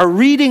are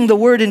reading the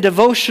Word in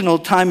devotional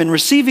time and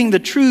receiving the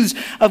truths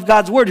of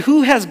God's Word,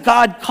 who has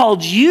God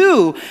called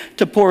you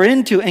to pour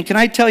into? And can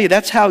I tell you,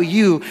 that's how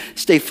you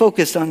stay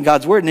focused on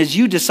God's Word. And as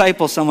you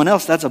disciple someone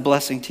else, that's a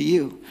blessing to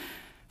you.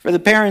 For the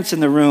parents in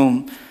the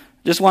room,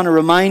 just want to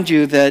remind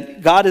you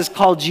that God has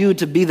called you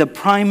to be the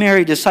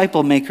primary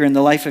disciple maker in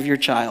the life of your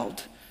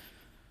child.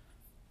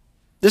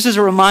 This is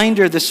a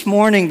reminder this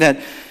morning that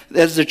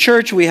as the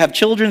church, we have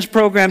children's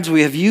programs,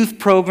 we have youth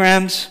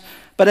programs,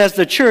 but as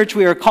the church,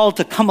 we are called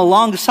to come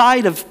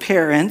alongside of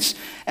parents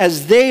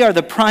as they are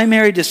the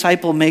primary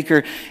disciple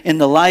maker in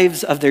the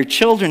lives of their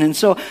children. And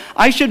so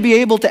I should be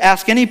able to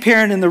ask any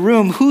parent in the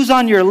room, who's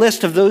on your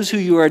list of those who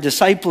you are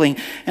discipling?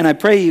 And I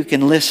pray you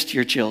can list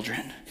your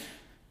children.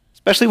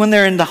 especially when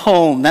they're in the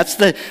home. That's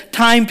the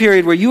time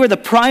period where you are the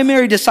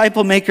primary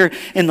disciple maker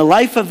in the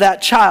life of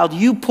that child.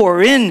 You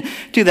pour in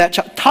to that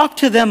child. Talk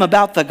to them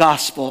about the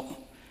gospel.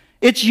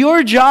 It's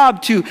your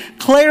job to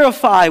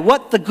clarify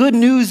what the good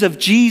news of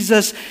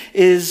Jesus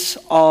is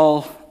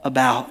all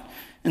about.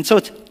 And so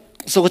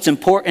it's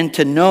important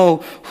to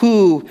know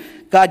who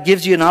God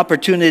gives you an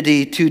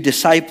opportunity to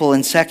disciple.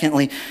 And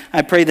secondly,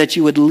 I pray that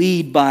you would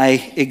lead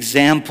by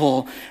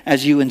example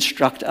as you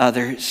instruct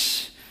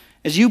others.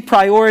 As you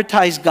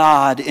prioritize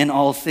God in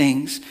all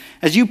things,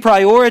 as you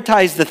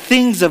prioritize the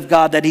things of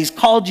God that He's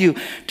called you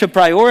to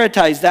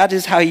prioritize, that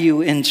is how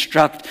you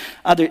instruct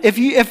others.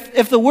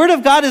 If the Word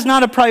of God is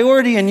not a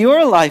priority in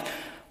your life,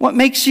 what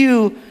makes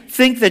you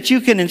think that you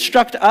can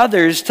instruct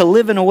others to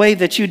live in a way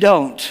that you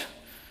don't?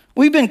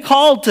 We've been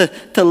called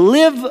to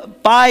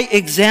live by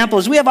example.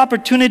 As we have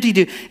opportunity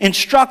to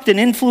instruct and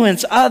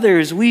influence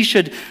others, we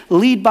should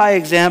lead by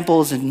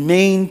examples and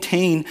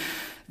maintain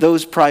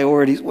those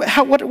priorities.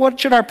 What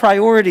should our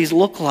priorities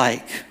look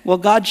like? Well,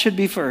 God should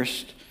be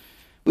first.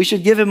 We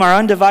should give Him our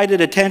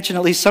undivided attention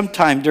at least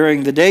sometime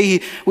during the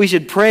day. We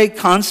should pray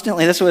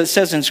constantly. That's what it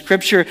says in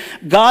Scripture.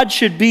 God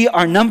should be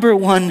our number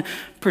one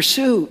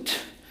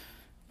pursuit.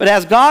 But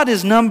as God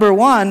is number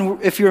one,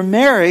 if you're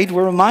married,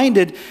 we're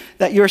reminded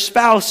that your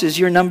spouse is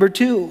your number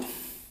two.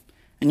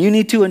 And you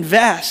need to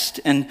invest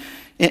in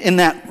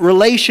that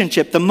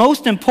relationship. The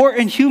most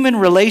important human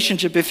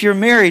relationship, if you're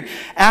married,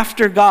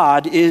 after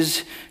God,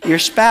 is your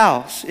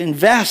spouse.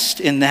 Invest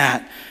in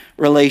that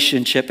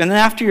relationship. And then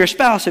after your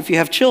spouse, if you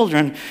have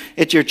children,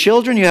 it's your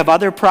children. You have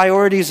other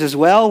priorities as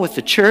well with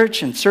the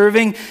church and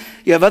serving.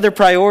 You have other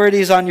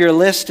priorities on your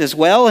list as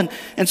well.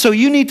 And so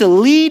you need to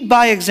lead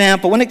by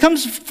example. When it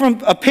comes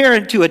from a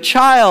parent to a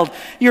child,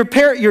 your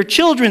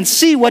children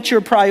see what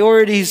your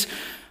priorities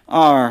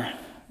are.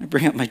 I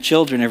bring up my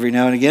children every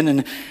now and again,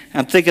 and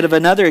I'm thinking of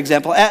another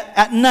example.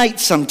 At night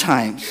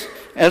sometimes,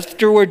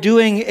 after we're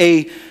doing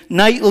a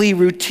nightly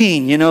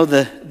routine,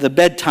 the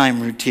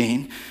bedtime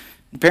routine.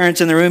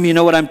 Parents in the room, you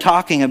know what I'm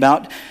talking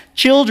about.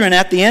 Children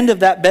at the end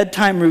of that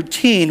bedtime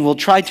routine will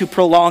try to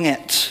prolong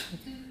it.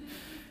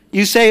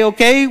 You say,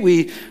 okay,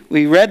 we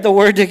read the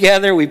word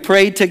together, we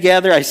prayed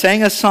together, I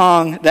sang a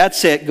song,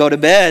 that's it, go to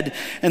bed.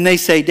 And they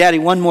say, Daddy,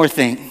 one more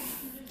thing.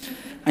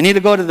 I need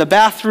to go to the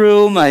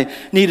bathroom. I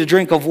need a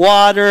drink of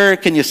water.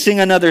 Can you sing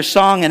another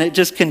song? And it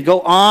just can go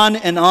on.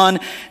 And I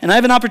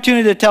have an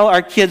opportunity to tell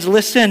our kids,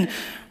 listen,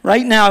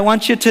 right now I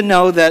want you to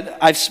know that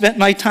I've spent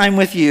my time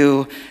with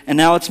you, and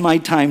now it's my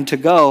time to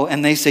go.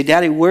 And they say,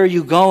 Daddy, where are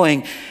you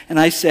going? And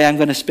I say, I'm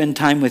going to spend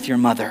time with your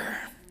mother.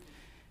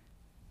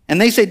 And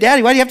they say,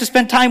 Daddy, why do you have to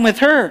spend time with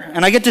her?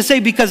 And I get to say,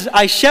 because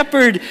I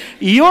shepherd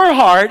your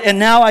heart, and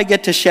now I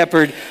get to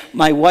shepherd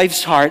my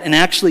wife's heart and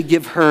actually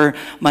give her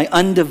my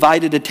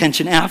undivided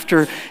attention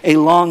after a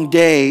long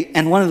day.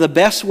 And one of the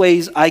best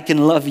ways I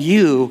can love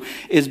you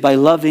is by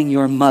loving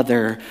your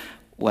mother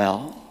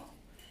well.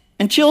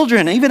 And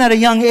children, even at a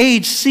young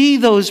age, see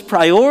those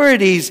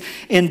priorities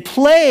in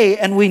play,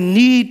 and we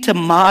need to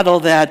model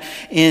that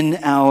in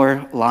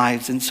our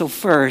lives. And so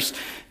first,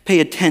 pay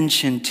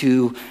attention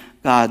to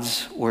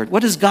God's word.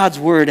 What does God's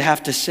word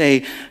have to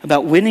say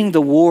about winning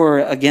the war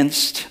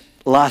against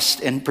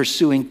lust and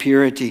pursuing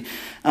purity?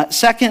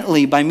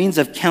 Secondly, by means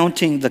of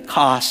counting the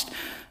cost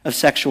of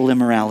sexual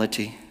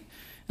immorality.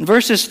 In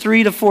verses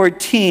 3 to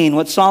 14,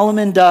 what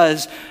Solomon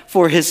does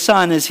for his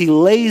son is he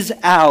lays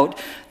out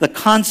the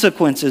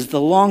consequences, the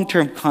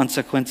long-term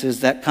consequences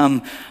that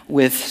come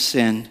with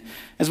sin.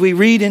 As we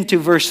read into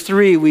verse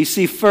 3, we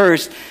see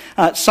first,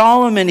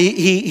 Solomon,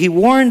 he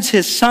warns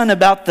his son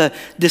about the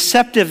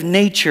deceptive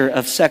nature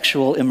of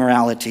sexual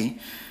immorality.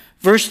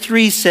 Verse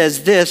 3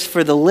 says this,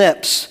 for the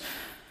lips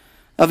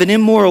of an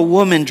immoral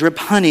woman drip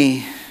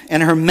honey,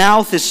 and her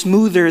mouth is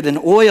smoother than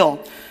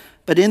oil,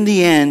 but in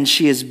the end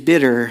she is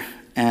bitter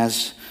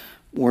as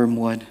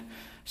wormwood.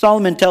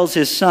 Solomon tells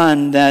his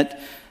son that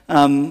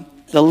the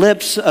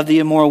lips of the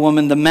immoral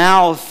woman, the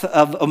mouth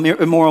of an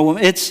immoral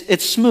woman,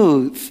 it's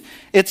smooth.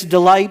 It's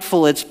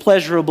delightful, it's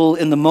pleasurable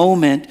in the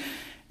moment.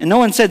 And no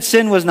one said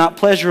sin was not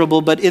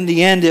pleasurable, but in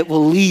the end it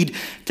will lead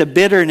to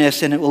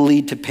bitterness and it will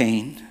lead to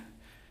pain.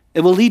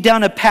 It will lead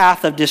down a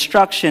path of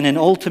destruction and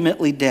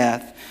ultimately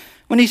death.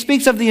 When he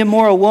speaks of the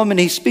immoral woman,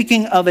 he's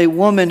speaking of a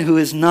woman who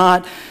is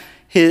not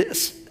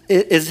his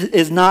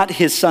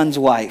son's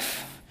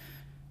wife.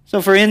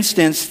 So for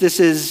instance,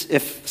 this is,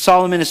 if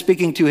Solomon is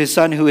speaking to his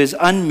son who is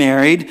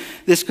unmarried,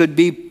 this could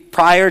be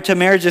prior to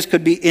marriage, this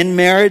could be in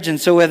marriage, and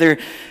so whether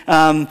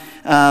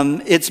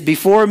it's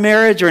before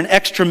marriage or an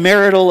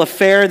extramarital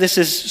affair, this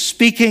is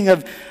speaking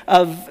of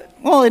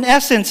well, in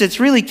essence, it's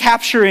really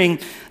capturing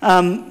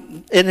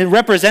a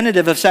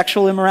representative of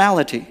sexual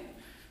immorality.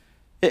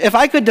 If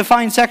I could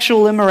define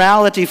sexual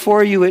immorality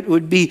for you, it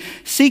would be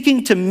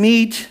seeking to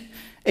meet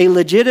a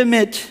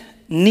legitimate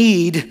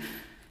need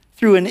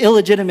through an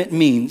illegitimate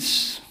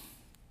means.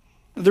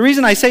 The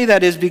reason I say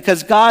that is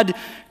because God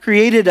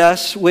created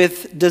us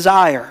with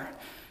desire.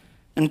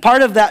 And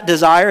part of that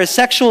desire is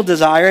sexual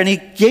desire, and He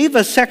gave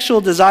us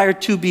sexual desire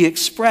to be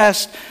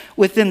expressed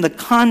within the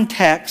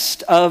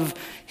context of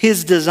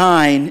his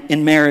design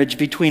in marriage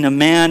between a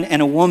man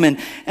and a woman,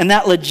 and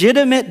that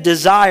legitimate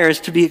desire is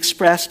to be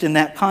expressed in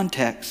that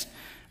context.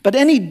 But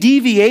any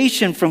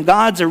deviation from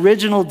God's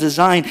original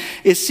design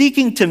is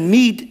seeking to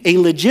meet a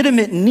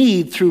legitimate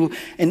need through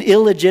an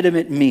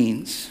illegitimate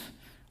means.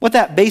 What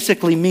that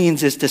basically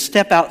means is to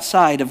step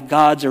outside of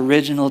God's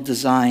original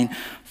design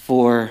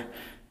for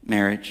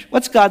marriage.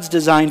 What's God's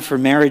design for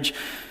marriage?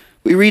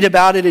 We read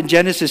about it in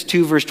Genesis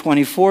 2, verse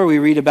 24. We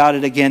read about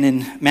it again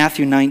in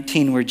Matthew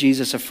 19, where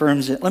Jesus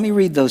affirms it. Let me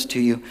read those to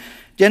you.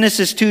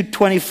 Genesis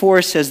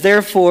 2:24 says,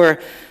 "Therefore,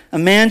 a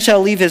man shall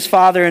leave his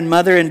father and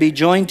mother and be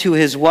joined to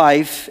his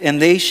wife,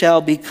 and they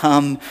shall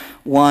become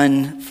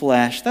one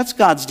flesh." That's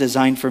God's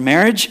design for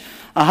marriage.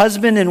 A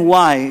husband and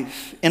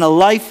wife in a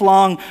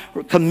lifelong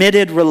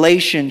committed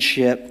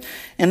relationship.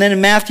 And then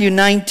in Matthew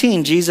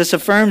 19, Jesus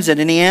affirms it,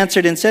 and he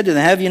answered and said to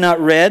them, "Have you not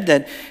read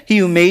that he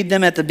who made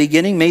them at the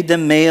beginning made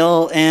them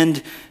male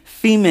and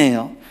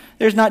female?"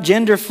 There's not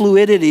gender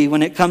fluidity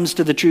when it comes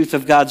to the truth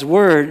of God's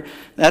word.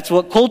 That's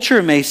what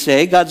culture may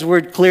say. God's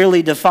word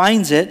clearly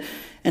defines it.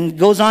 And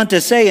goes on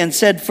to say, and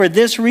said, "For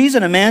this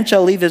reason a man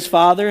shall leave his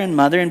father and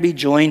mother and be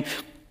joined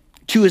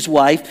to his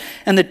wife,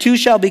 and the two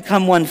shall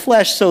become one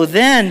flesh. So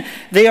then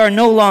they are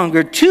no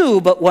longer two,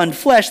 but one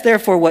flesh.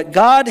 Therefore what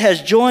God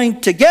has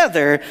joined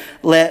together,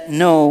 let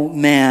no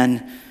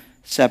man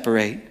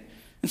separate."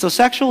 And so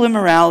sexual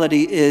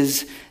immorality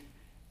is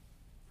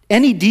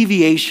any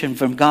deviation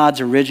from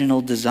God's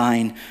original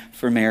design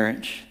for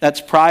marriage. That's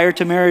prior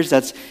to marriage,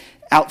 that's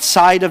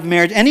outside of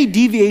marriage. Any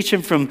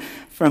deviation from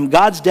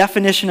God's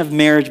definition of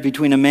marriage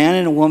between a man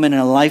and a woman in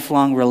a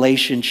lifelong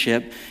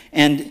relationship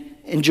and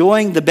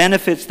enjoying the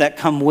benefits that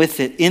come with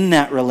it in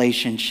that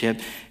relationship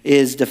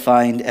is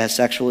defined as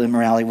sexual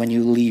immorality when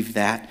you leave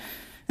that.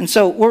 And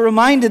so we're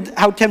reminded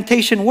how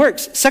temptation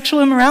works.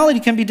 Sexual immorality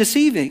can be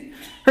deceiving.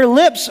 Her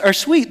lips are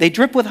sweet. They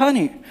drip with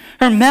honey.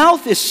 Her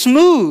mouth is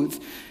smooth.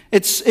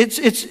 It's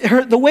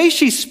the way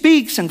she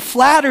speaks and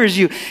flatters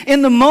you.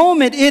 In the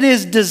moment, it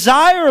is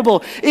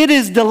desirable. It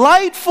is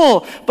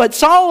delightful. But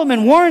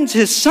Solomon warns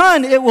his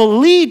son, it will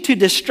lead to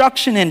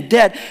destruction and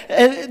death.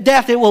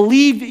 It will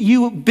leave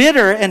you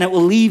bitter, and it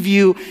will leave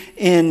you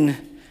in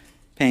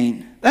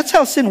pain. That's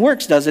how sin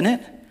works, doesn't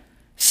it?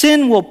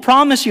 Sin will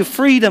promise you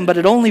freedom, but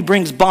it only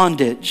brings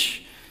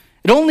bondage.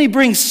 It only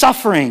brings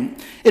suffering.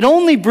 It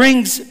only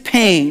brings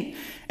pain.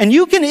 And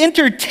you can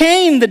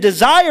entertain the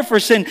desire for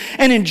sin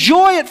and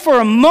enjoy it for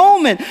a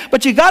moment,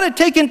 but you got to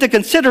take into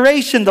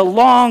consideration the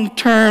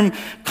long-term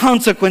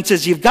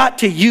consequences. You've got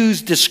to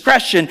use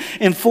discretion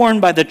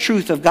informed by the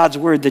truth of God's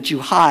word that you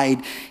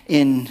hide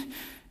in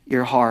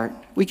your heart.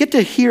 We get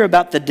to hear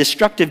about the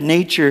destructive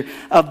nature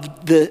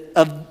of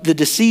the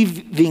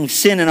deceiving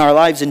sin in our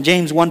lives in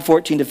James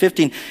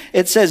 1:14-15.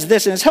 It says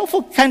this, and it's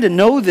helpful to kind of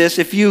know this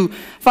if you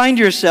find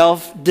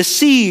yourself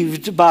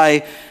deceived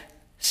by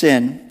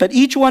sin. But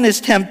each one is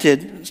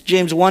tempted,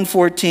 James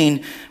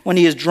 1:14, when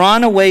he is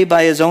drawn away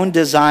by his own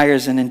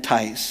desires and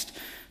enticed.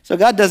 So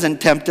God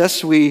doesn't tempt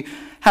us. We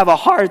have a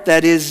heart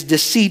that is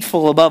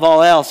deceitful above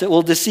all else. It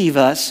will deceive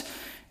us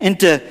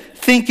into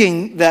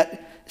thinking that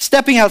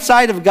stepping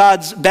outside of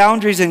God's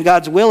boundaries and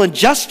God's will and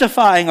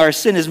justifying our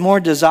sin is more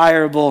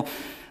desirable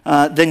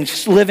than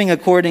living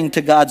according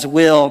to God's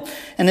will.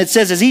 And it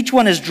says, as each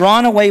one is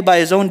drawn away by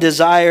his own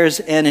desires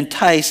and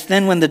enticed,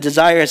 then when the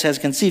desires has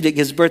conceived, it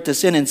gives birth to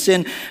sin, and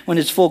sin, when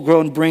it's full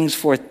grown, brings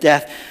forth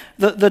death.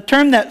 The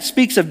term that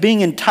speaks of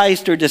being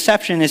enticed or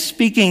deception is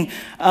speaking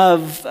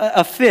of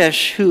a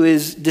fish who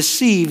is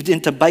deceived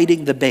into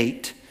biting the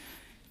bait.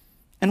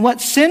 And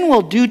what sin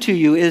will do to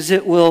you is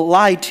it will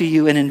lie to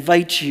you and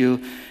invite you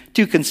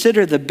to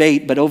consider the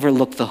bait but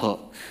overlook the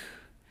hook.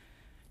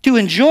 To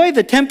enjoy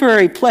the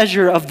temporary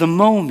pleasure of the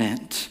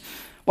moment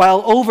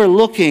while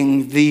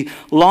overlooking the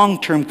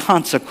long-term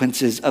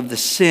consequences of the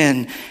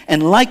sin.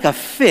 And like a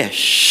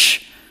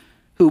fish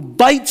who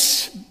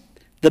bites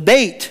the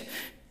bait,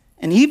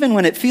 and even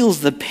when it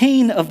feels the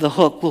pain of the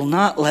hook, will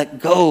not let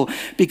go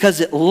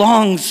because it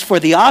longs for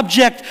the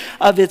object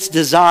of its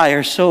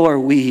desire, so are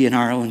we in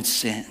our own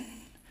sin.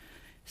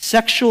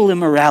 Sexual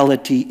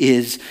immorality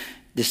is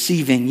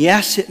deceiving.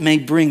 Yes, it may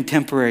bring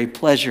temporary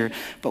pleasure,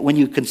 but when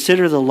you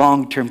consider the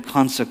long-term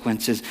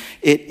consequences,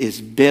 it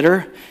is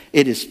bitter,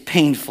 it is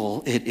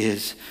painful, it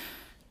is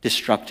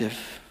destructive.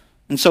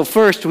 And so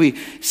first we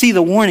see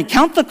the warning.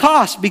 Count the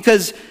cost,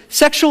 because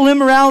sexual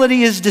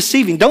immorality is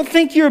deceiving. Don't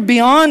think you're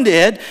beyond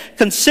it.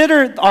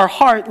 Consider our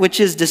heart, which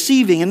is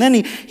deceiving. And then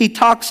he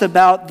talks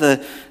about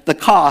the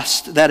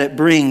cost that it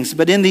brings.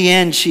 But in the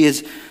end, she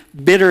is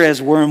bitter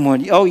as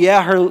wormwood. Oh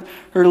yeah,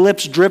 her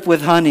lips drip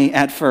with honey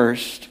at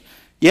first.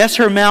 Yes,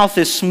 her mouth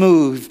is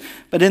smooth,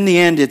 but in the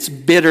end it's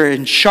bitter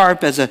and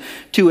sharp as a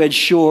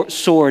two-edged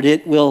sword.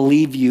 It will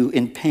leave you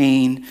in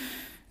pain.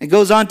 It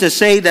goes on to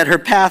say that her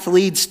path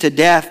leads to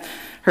death.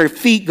 Her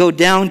feet go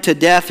down to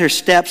death. Her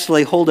steps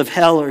lay hold of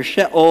hell or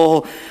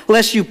Sheol.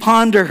 Lest you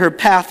ponder her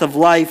path of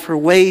life, her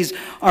ways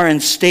are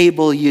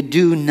unstable. You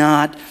do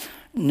not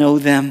know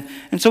them.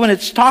 And so when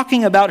it's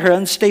talking about her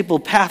unstable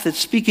path, it's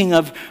speaking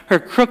of her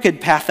crooked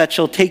path that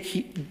she'll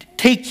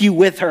take you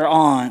with her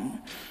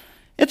on.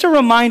 It's a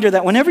reminder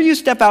that whenever you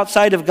step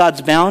outside of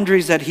God's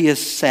boundaries that he has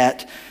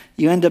set,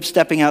 you end up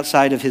stepping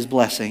outside of his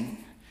blessing.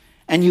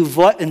 And you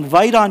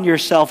invite on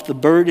yourself the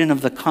burden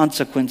of the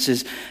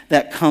consequences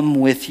that come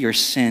with your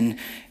sin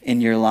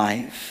in your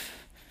life.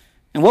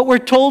 And what we're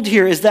told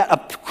here is that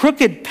a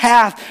crooked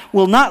path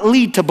will not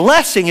lead to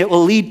blessing, it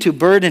will lead to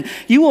burden.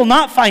 You will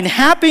not find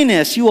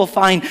happiness, you will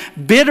find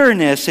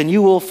bitterness, and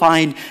you will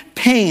find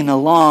pain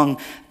along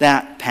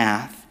that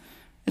path.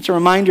 It's a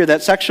reminder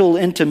that sexual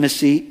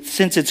intimacy,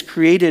 since it's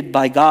created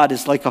by God,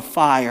 is like a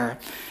fire.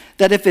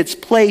 That if it's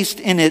placed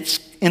in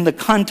the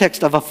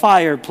context of a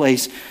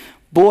fireplace,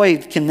 boy,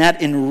 can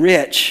that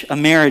enrich a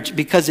marriage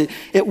because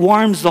it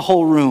warms the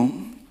whole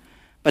room.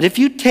 But if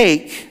you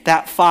take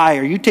that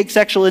fire, you take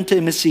sexual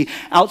intimacy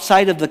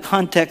outside of the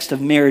context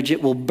of marriage,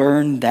 it will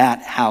burn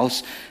that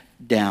house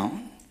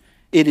down.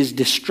 It is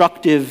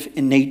destructive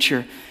in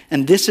nature,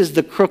 and this is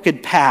the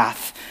crooked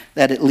path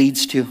that it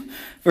leads to.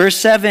 Verse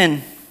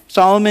 7,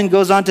 Solomon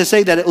goes on to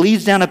say that it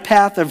leads down a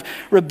path of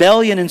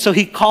rebellion, and so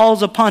he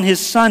calls upon his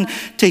son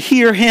to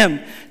hear him,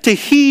 to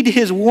heed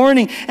his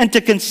warning, and to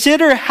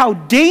consider how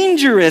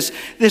dangerous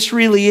this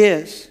really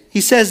is. He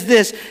says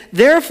this,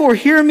 "Therefore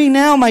hear me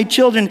now, my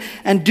children,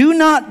 and do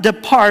not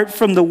depart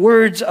from the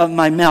words of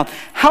my mouth."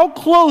 How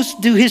close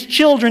do his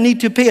children need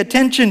to pay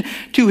attention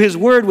to his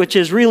word, which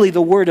is really the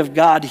word of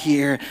God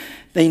here?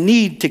 They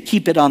need to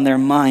keep it on their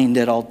mind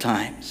at all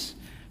times.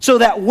 So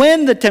that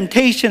when the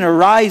temptation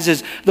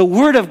arises, the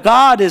word of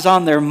God is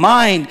on their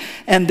mind,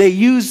 and they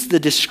use the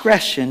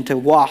discretion to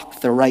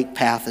walk the right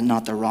path and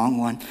not the wrong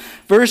one.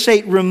 Verse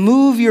 8,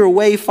 "Remove your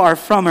way far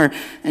from her,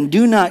 and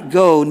do not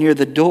go near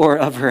the door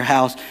of her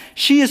house."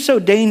 She is so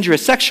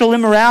dangerous. Sexual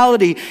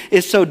immorality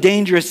is so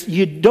dangerous.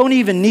 You don't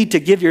even need to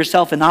give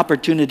yourself an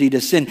opportunity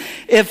to sin.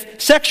 If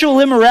sexual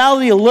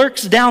immorality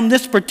lurks down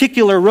this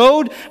particular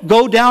road,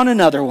 go down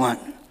another one.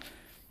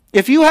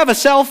 If you have a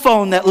cell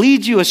phone that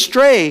leads you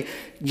astray,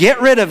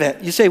 get rid of it.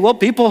 You say, well,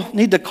 people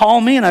need to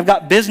call me and I've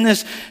got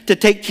business to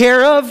take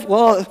care of.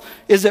 Well,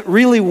 is it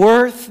really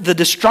worth the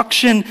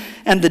destruction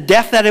and the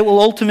death that it will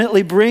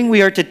ultimately bring?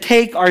 We are to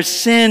take our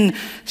sin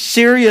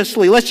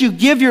seriously. Lest you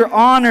give your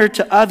honor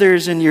to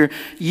others and your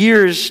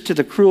years to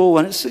the cruel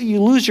one.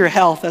 You lose your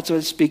health. That's what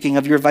it's speaking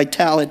of, your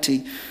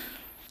vitality.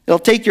 They'll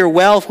take your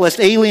wealth, lest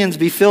aliens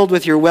be filled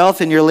with your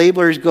wealth and your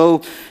laborers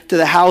go to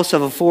the house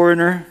of a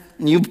foreigner.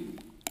 And you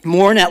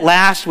mourn at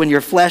last when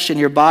your flesh and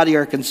your body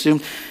are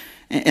consumed.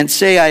 And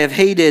say, I have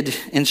hated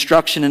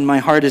instruction and my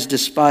heart is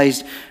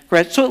despised.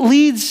 So it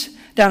leads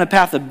down a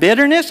path of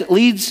bitterness. It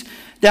leads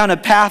down a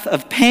path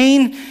of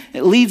pain.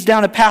 It leads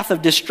down a path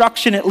of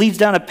destruction. It leads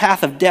down a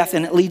path of death.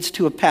 And it leads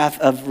to a path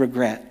of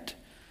regret.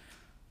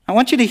 I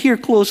want you to hear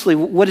closely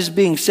what is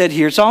being said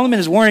here. Solomon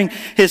is warning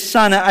his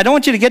son. I don't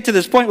want you to get to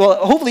this point. Well,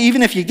 hopefully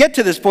even if you get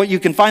to this point, you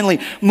can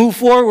finally move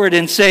forward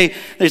and say,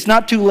 it's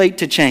not too late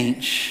to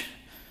change.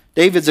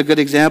 David's a good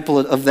example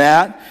of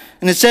that.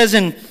 And it says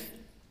in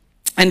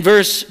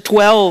verse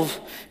 12,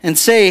 and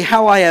say,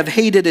 how I have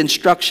hated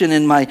instruction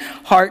and my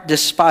heart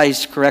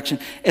despised correction.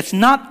 It's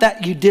not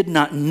that you did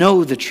not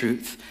know the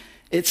truth.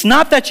 It's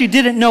not that you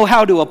didn't know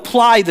how to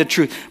apply the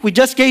truth. We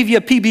just gave you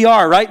a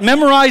PBR, right?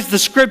 Memorize the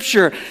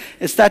scripture.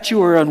 It's that you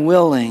were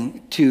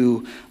unwilling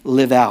to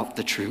live out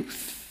the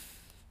truth.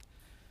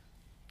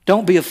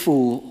 Don't be a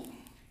fool.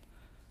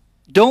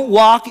 Don't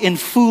walk in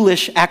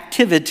foolish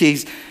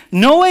activities.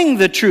 Knowing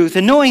the truth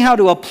and knowing how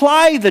to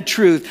apply the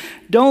truth,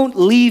 don't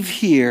leave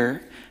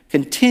here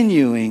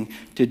continuing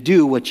to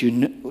do what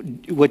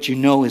you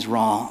know is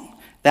wrong.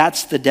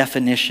 That's the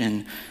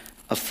definition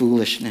of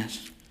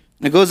foolishness.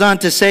 And it goes on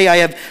to say, I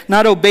have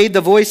not obeyed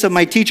the voice of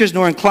my teachers,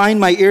 nor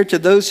inclined my ear to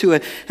those who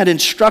had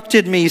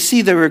instructed me. You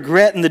see the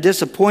regret and the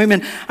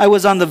disappointment. I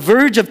was on the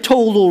verge of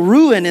total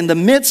ruin in the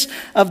midst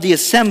of the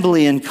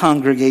assembly and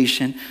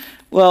congregation.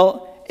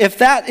 Well, if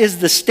that is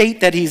the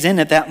state that he's in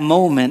at that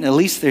moment, at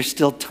least there's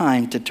still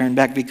time to turn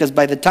back. Because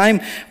by the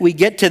time we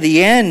get to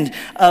the end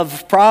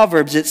of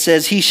Proverbs, it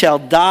says, he shall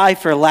die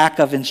for lack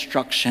of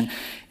instruction.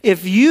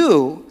 If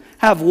you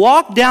have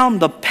walked down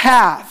the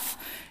path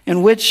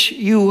in which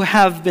you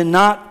have been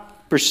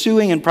not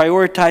pursuing and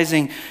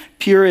prioritizing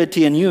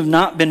purity, and you have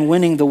not been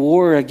winning the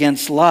war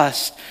against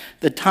lust,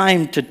 the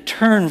time to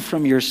turn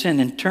from your sin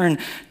and turn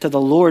to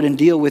the Lord and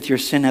deal with your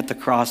sin at the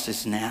cross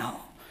is now.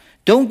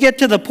 Don't get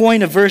to the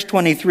point of verse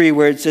 23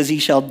 where it says, he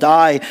shall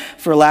die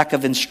for lack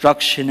of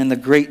instruction, and the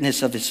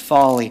greatness of his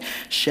folly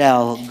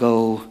shall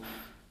go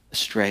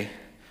astray.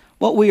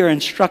 What we are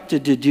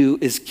instructed to do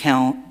is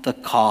count the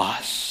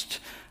cost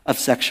of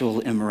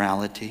sexual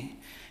immorality.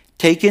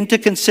 Take into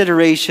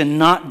consideration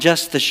not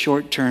just the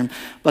short term,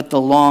 but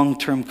the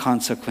long-term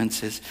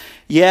consequences.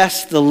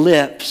 Yes, the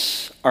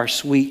lips are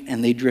sweet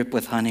and they drip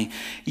with honey.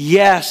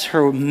 Yes,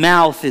 her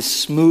mouth is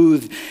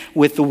smooth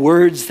with the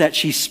words that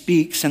she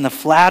speaks and the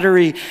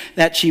flattery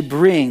that she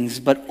brings,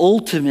 but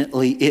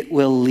ultimately it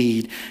will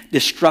lead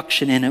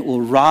destruction and it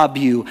will rob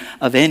you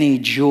of any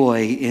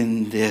joy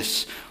in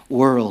this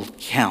world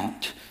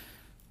count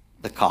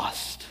the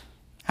cost.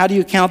 How do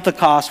you count the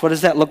cost? What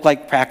does that look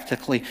like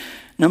practically?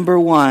 Number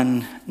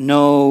one,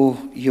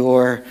 know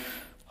your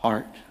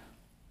heart.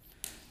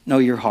 Know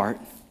your heart.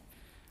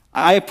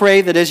 I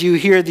pray that as you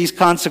hear these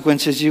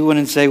consequences, you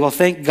wouldn't say, well,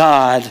 thank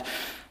God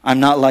I'm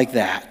not like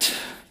that.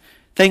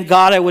 Thank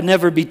God I would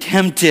never be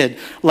tempted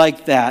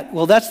like that.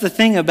 Well, that's the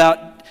thing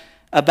about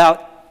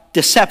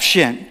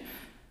deception.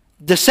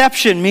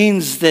 Deception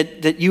means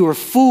that you are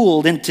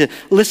fooled into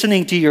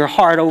listening to your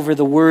heart over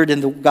the word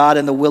and the God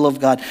and the will of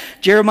God.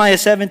 Jeremiah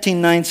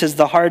 17:9 says,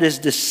 the heart is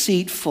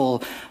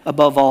deceitful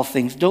above all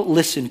things. Don't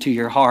listen to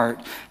your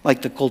heart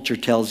like the culture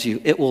tells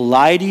you. It will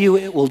lie to you.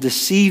 It will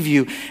deceive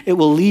you. It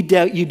will lead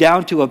you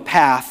down to a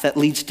path that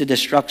leads to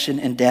destruction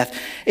and death.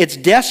 It's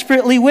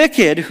desperately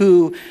wicked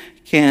who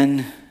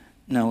can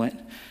know it.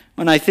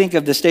 When I think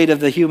of the state of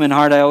the human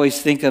heart, I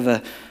always think of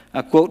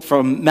a quote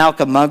from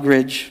Malcolm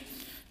Muggeridge.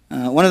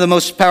 One of the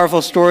most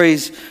powerful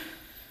stories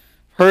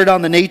heard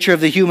on the nature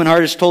of the human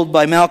heart is told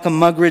by Malcolm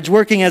Muggeridge.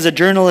 Working as a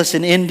journalist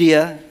in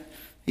India,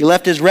 he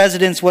left his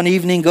residence one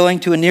evening going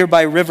to a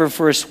nearby river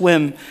for a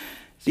swim.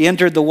 As he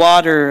entered the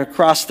water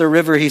across the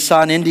river, he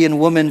saw an Indian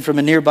woman from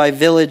a nearby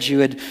village who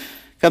had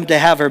come to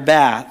have her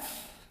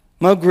bath.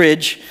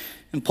 Muggeridge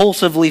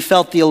impulsively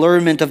felt the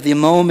allurement of the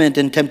moment,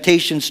 and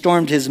temptation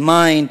stormed his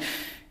mind.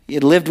 He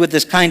had lived with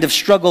this kind of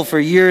struggle for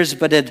years,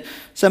 but had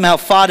somehow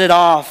fought it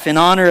off in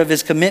honor of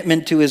his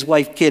commitment to his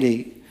wife,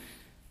 Kitty.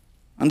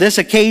 On this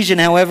occasion,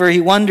 however,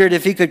 he wondered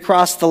if he could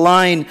cross the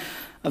line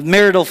of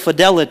marital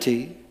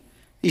fidelity.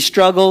 He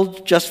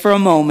struggled just for a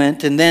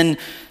moment and then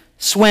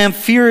swam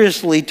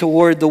furiously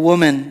toward the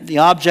woman, the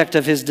object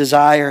of his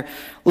desire,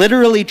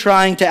 literally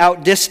trying to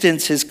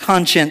outdistance his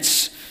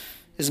conscience.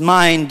 His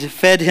mind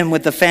fed him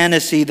with the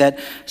fantasy that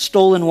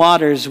stolen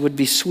waters would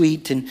be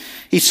sweet, and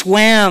he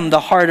swam the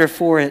harder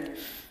for it.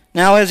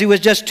 Now, as he was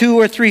just 2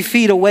 or 3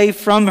 feet away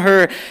from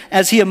her,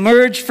 as he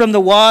emerged from the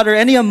water,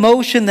 any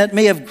emotion that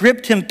may have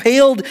gripped him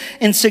paled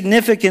in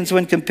significance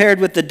when compared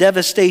with the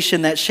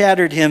devastation that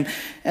shattered him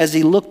as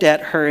he looked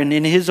at her. And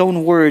in his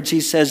own words,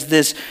 he says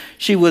this: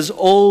 she was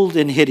old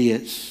and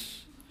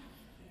hideous.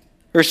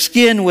 Her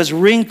skin was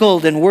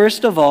wrinkled, and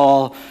worst of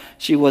all,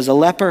 she was a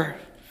leper.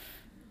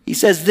 He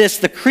says this: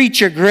 the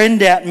creature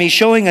grinned at me,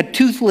 showing a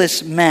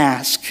toothless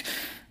mask.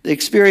 The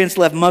experience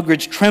left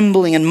Muggeridge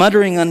trembling and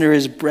muttering under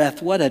his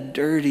breath, what a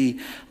dirty,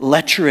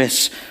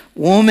 lecherous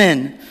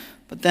woman.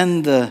 But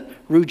then the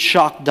rude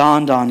shock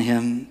dawned on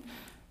him.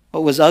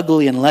 What was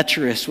ugly and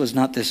lecherous was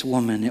not this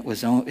woman, it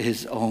was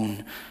his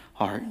own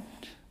heart.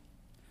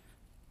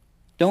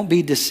 Don't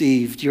be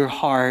deceived. Your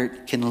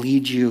heart can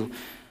lead you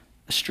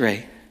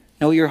astray.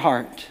 Know your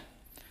heart.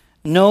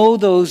 Know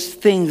those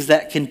things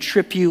that can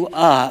trip you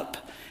up.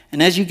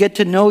 And as you get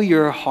to know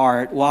your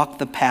heart, walk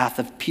the path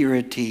of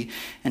purity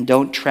and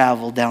don't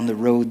travel down the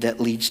road that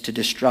leads to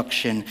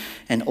destruction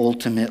and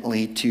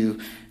ultimately to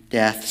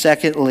death.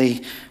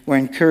 Secondly, we're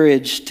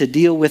encouraged to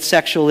deal with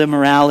sexual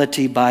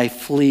immorality by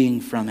fleeing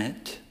from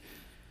it.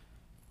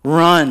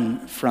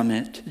 Run from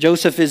it.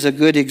 Joseph is a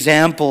good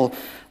example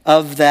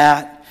of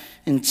that.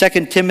 In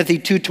 2 Timothy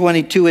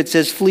 2:22, it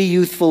says, flee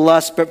youthful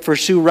lust, but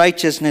pursue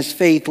righteousness,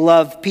 faith,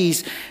 love,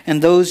 peace,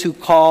 and those who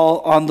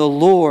call on the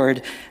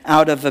Lord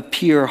out of a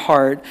pure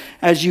heart.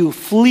 As you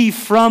flee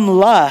from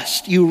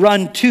lust, you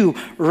run to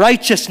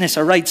righteousness,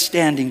 a right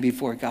standing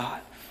before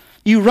God.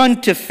 You run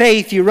to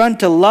faith, you run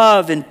to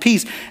love and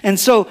peace. And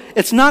so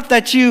it's not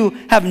that you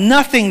have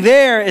nothing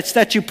there, it's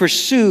that you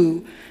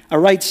pursue a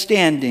right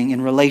standing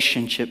in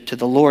relationship to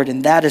the Lord.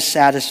 And that is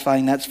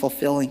satisfying, that's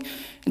fulfilling.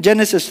 In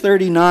Genesis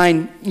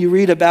 39, you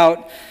read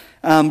about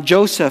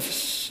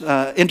Joseph's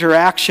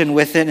interaction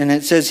with it, and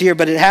it says here,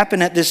 but it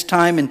happened at this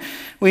time, and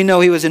we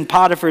know he was in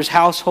Potiphar's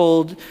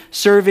household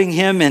serving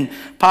him, and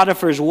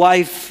Potiphar's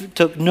wife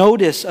took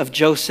notice of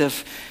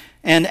Joseph,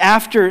 and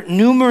after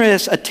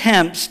numerous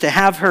attempts to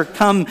have her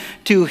come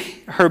to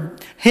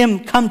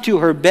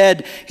her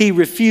bed, he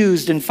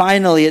refused. And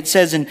finally, it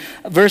says in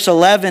verse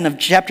 11 of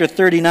chapter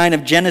 39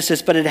 of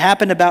Genesis, but it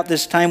happened about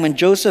this time when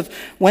Joseph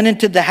went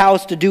into the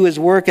house to do his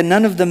work, and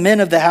none of the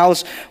men of the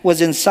house was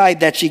inside,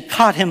 that she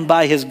caught him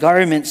by his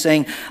garment,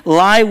 saying,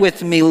 lie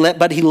with me.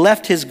 But he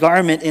left his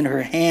garment in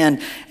her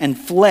hand and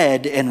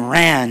fled and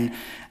ran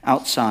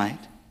outside.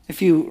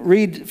 If you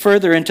read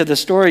further into the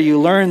story, you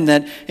learn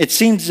that it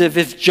seems as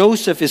if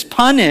Joseph is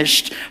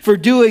punished for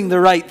doing the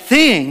right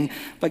thing,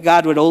 but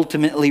God would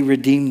ultimately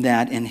redeem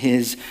that in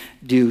his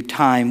due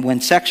time.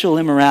 When sexual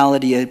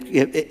immorality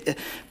it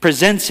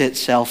presents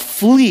itself,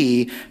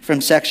 flee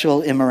from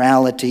sexual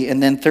immorality.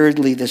 And then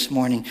thirdly this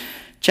morning,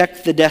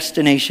 check the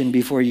destination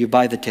before you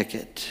buy the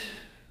ticket.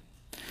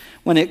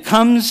 When it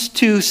comes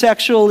to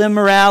sexual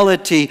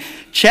immorality,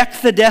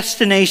 check the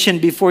destination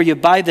before you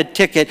buy the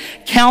ticket.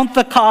 Count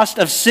the cost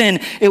of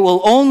sin. It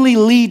will only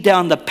lead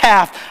down the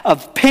path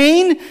of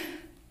pain,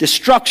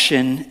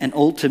 destruction, and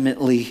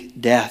ultimately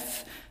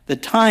death. The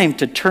time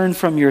to turn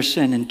from your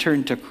sin and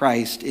turn to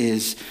Christ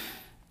is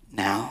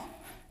now.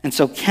 And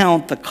so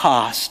count the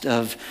cost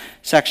of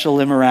sexual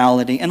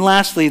immorality. And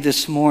lastly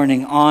this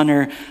morning,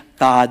 honor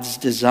God's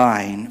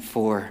design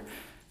for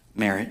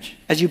marriage.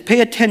 As you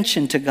pay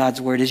attention to God's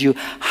word, as you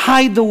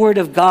hide the word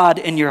of God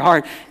in your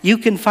heart, you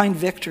can find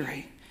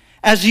victory.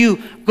 As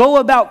you go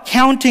about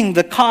counting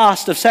the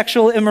cost of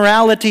sexual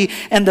immorality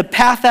and the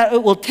path that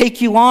it will take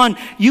you on,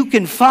 you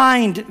can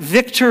find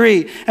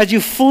victory. As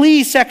you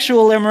flee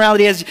sexual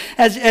immorality,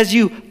 as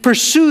you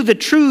pursue the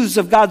truths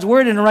of God's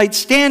word in right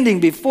standing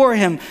before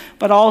him,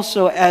 but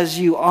also as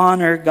you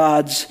honor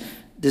God's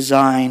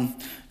design.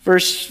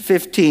 Verse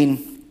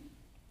 15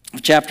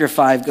 of chapter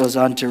 5 goes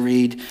on to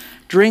read,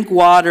 "Drink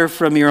water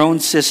from your own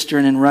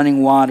cistern and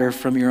running water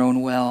from your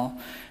own well."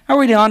 How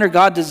are we to honor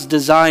God's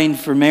design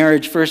for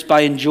marriage? First,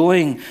 by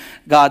enjoying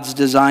God's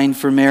design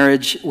for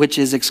marriage, which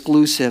is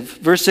exclusive.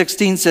 Verse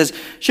 16 says,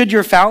 "Should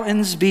your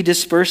fountains be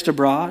dispersed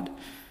abroad,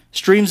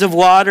 streams of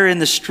water in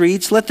the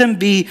streets, let them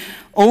be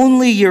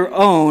only your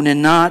own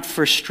and not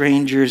for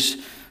strangers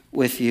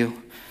with you."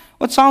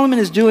 What Solomon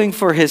is doing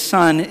for his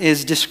son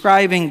is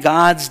describing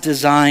God's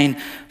design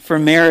for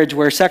marriage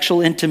where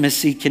sexual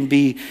intimacy can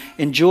be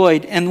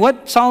enjoyed. And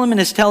what Solomon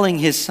is telling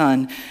his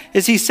son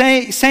is he's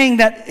saying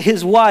that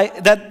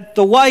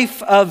the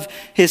wife of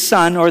his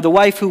son, or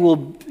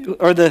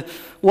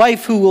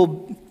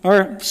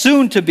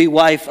soon to be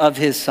wife of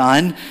his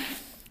son,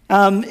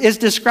 is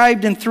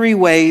described in three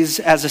ways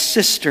as a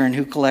cistern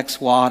who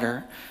collects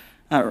water.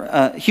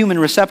 A human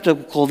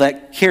receptacle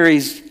that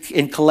carries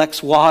and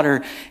collects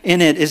water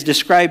in it is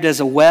described as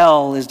a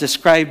well, is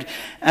described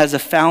as a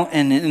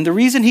fountain. And the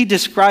reason he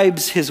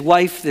describes his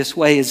wife this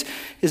way is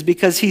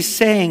because he's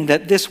saying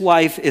that this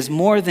wife is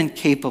more than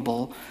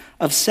capable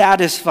of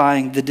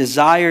satisfying the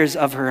desires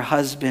of her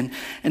husband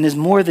and is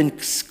more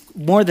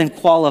than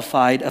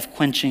qualified of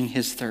quenching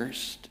his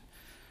thirst.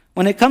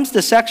 When it comes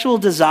to sexual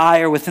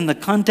desire within the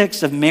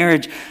context of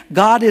marriage,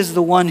 God is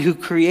the one who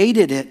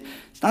created it.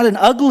 It's not an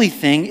ugly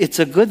thing, it's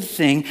a good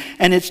thing,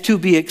 and it's to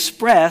be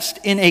expressed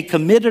in a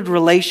committed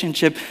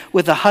relationship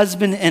with a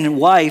husband and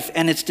wife,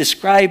 and it's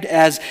described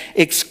as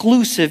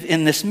exclusive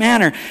in this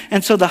manner.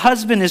 And so the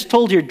husband is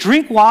told here,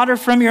 drink water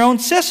from your own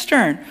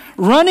cistern,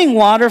 running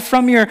water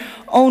from your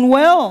own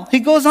well. He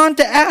goes on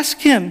to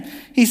ask him,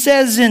 he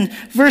says in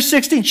verse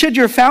 16, should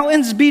your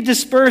fountains be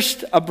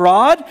dispersed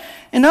abroad?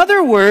 In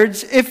other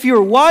words, if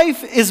your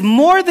wife is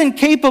more than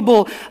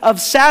capable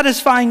of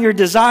satisfying your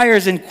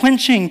desires and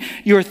quenching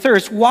your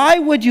thirst, why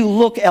would you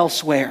look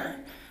elsewhere?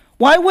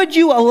 Why would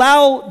you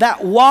allow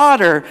that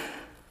water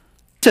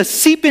to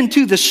seep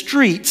into the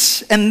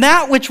streets, and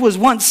that which was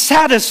once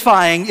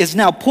satisfying is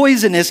now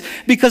poisonous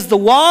because the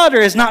water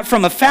is not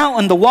from a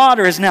fountain, the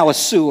water is now a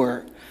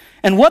sewer.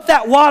 And what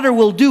that water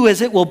will do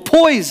is it will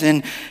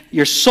poison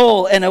your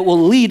soul, and it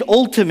will lead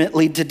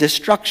ultimately to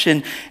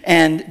destruction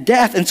and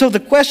death. And so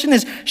the question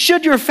is,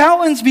 should your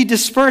fountains be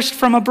dispersed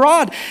from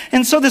abroad?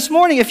 And so this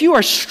morning, if you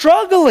are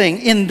struggling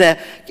in the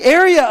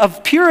area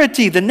of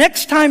purity, the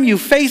next time you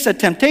face a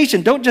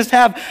temptation, don't just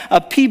have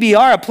a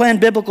PBR, a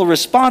planned biblical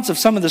response of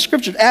some of the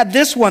scriptures. Add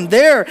this one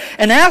there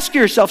and ask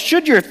yourself,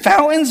 should your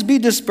fountains be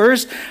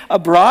dispersed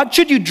abroad?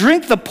 Should you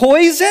drink the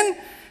poison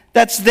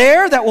that's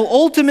there that will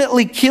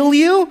ultimately kill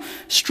you?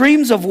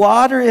 Streams of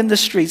water in the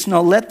streets. No,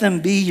 let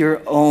them be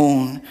your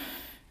own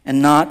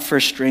and not for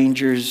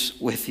strangers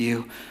with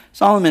you.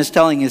 Solomon is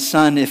telling his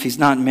son, if he's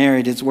not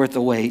married, it's worth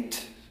the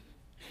wait.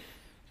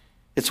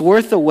 It's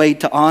worth the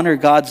wait to honor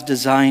God's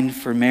design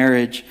for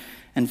marriage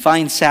and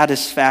find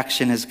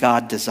satisfaction as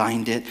God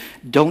designed it.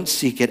 Don't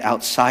seek it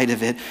outside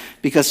of it,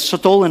 because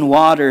stolen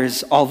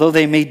waters, although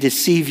they may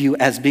deceive you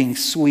as being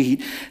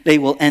sweet, they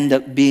will end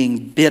up being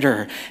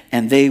bitter,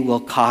 and they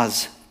will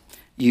cause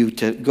you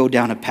to go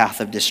down a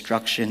path of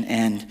destruction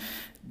and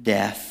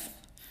death.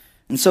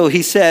 And so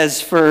he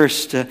says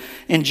first,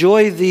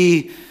 enjoy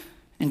the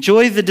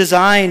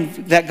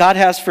design that God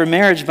has for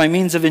marriage by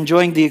means of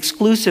enjoying the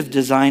exclusive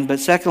design,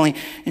 but secondly,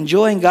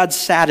 enjoying God's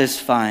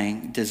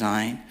satisfying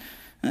design.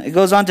 It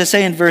goes on to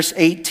say in verse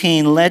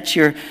 18, let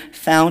your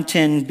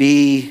fountain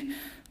be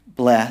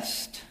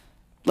blessed.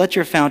 Let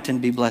your fountain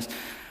be blessed.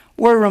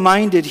 We're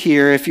reminded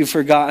here, if you've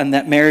forgotten,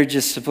 that marriage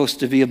is supposed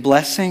to be a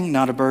blessing,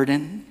 not a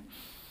burden.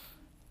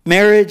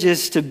 Marriage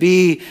is to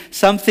be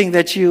something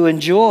that you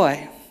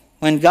enjoy.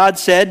 When God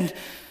said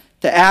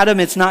to Adam,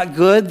 it's not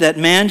good that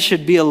man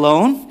should be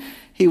alone,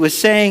 he was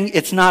saying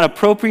it's not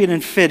appropriate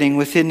and fitting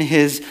within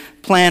his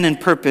plan and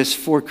purpose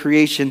for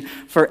creation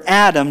for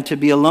Adam to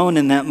be alone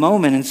in that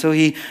moment. And so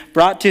he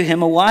brought to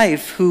him a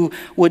wife who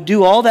would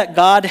do all that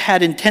God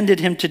had intended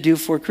him to do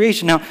for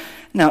creation.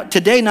 Now,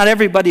 today, not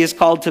everybody is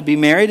called to be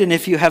married, and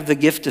if you have the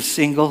gift of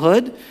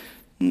singlehood,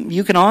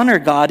 you can honor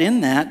God in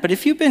that. But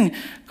if you've been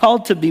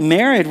called to be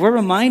married, we're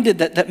reminded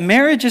that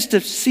marriage is to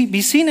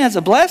be seen as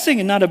a blessing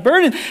and not a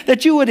burden,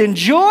 that you would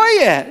enjoy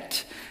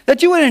it.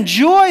 That you would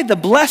enjoy the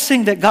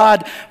blessing that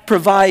God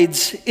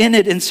provides in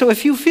it. And so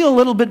if you feel a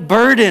little bit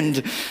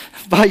burdened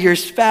by your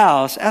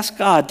spouse, ask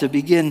God to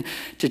begin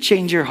to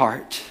change your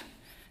heart.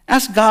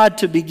 Ask God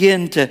to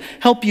begin to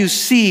help you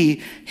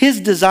see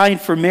his design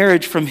for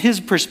marriage from his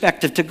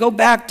perspective, to go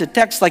back to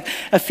texts like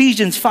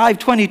Ephesians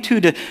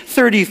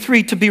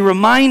 5:22-33, to be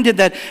reminded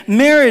that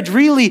marriage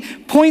really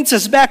points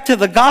us back to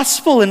the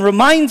gospel and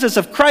reminds us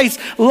of Christ's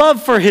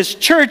love for his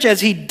church as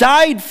he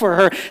died for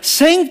her,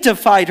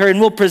 sanctified her, and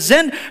will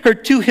present her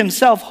to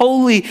himself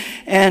holy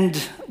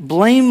and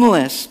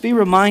blameless. Be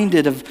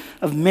reminded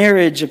of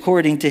marriage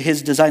according to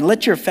his design.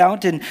 Let your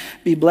fountain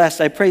be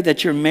blessed. I pray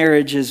that your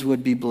marriages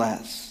would be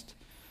blessed.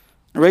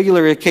 A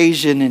regular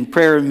occasion in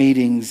prayer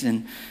meetings,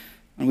 and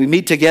when we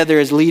meet together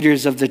as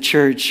leaders of the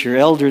church or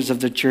elders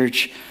of the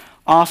church,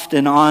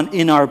 often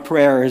in our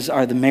prayers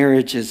are the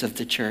marriages of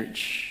the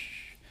church.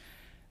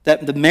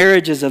 That the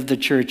marriages of the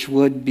church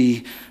would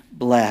be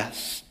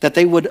blessed. That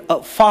they would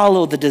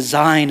follow the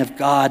design of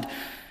God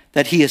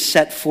that he has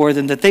set for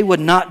them. That they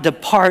would not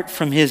depart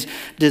from his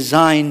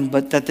design,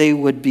 but that they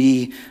would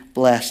be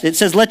blessed. It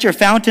says, let your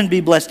fountain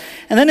be blessed.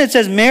 And then it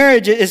says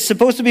marriage is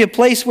supposed to be a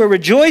place where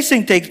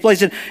rejoicing takes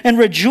place. And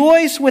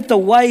rejoice with the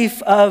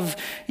wife of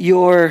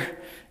your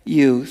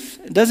youth.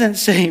 It doesn't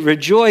say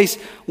rejoice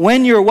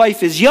when your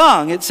wife is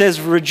young. It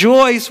says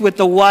rejoice with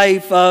the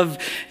wife of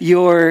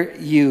your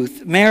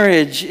youth.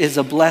 Marriage is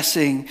a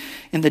blessing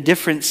in the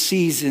different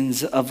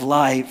seasons of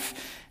life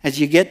as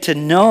you get to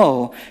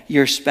know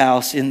your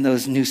spouse in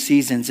those new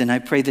seasons. And I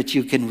pray that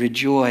you can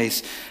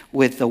rejoice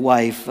with the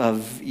wife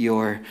of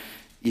your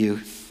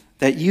youth.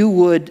 That you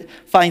would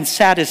find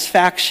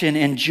satisfaction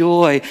and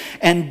joy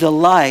and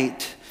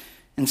delight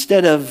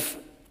instead of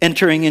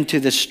entering into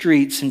the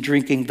streets and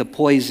drinking the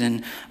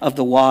poison of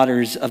the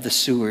waters of the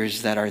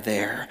sewers that are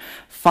there.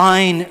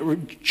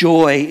 Find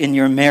joy in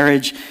your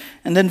marriage.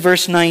 And then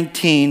verse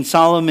 19,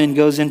 Solomon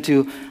goes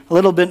into a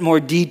little bit more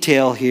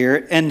detail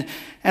here. And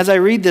as I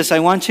read this, I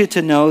want you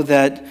to know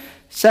that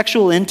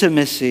sexual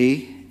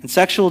intimacy and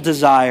sexual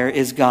desire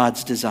is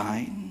God's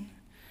design.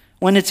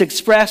 When it's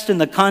expressed in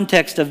the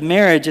context of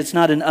marriage, it's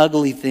not an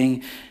ugly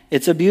thing.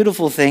 It's a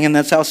beautiful thing, and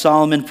that's how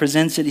Solomon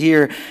presents it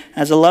here.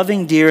 As a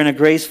loving deer and a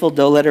graceful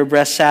doe, let her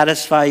breast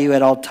satisfy you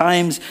at all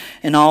times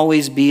and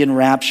always be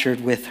enraptured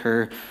with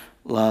her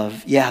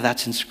love. Yeah,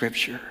 that's in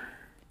Scripture.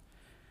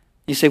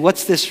 You say,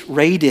 what's this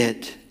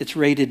rated? It's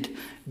rated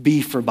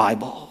B for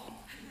Bible.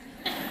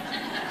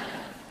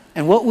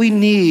 And what we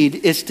need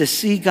is to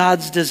see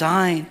God's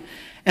design,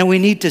 and we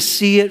need to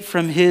see it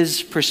from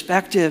his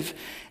perspective.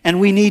 And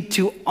we need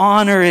to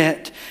honor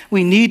it.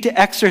 We need to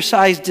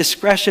exercise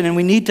discretion, and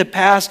we need to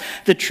pass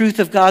the truth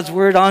of God's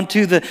word on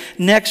to the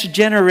next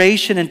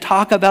generation and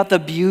talk about the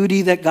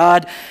beauty that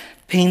God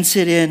paints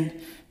it in.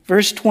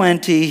 Verse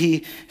 20, he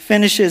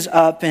finishes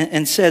up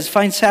and says,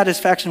 find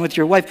satisfaction with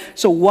your wife.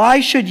 So why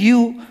should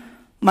you,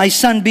 my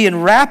son, be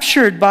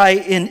enraptured by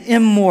an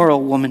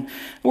immoral woman?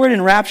 The word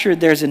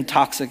enraptured there is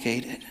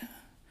intoxicated.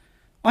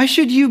 Why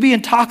should you be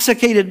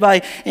intoxicated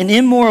by an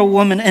immoral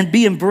woman and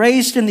be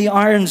embraced in the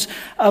arms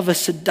of a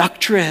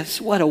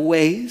seductress? What a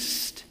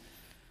waste.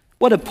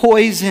 What a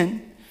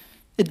poison.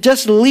 It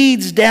just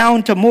leads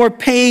down to more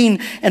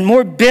pain and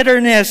more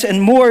bitterness and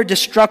more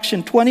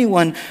destruction.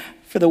 21,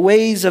 for the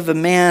ways of a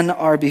man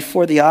are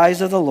before the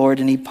eyes of the Lord,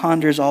 and he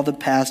ponders all the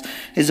past.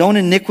 His own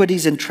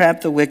iniquities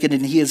entrap the wicked,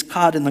 and he is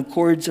caught in the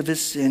cords of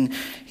his sin.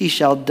 He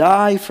shall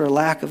die for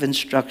lack of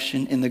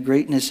instruction. In the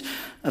greatness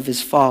of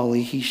his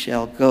folly he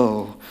shall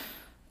go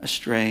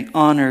astray.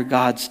 Honor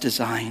God's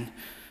design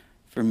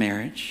for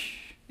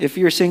marriage. If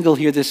you're single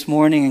here this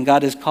morning and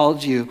God has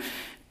called you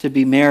to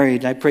be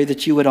married, I pray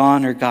that you would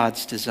honor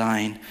God's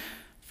design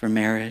for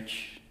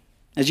marriage.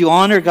 As you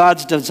honor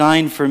God's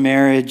design for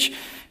marriage,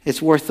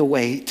 it's worth the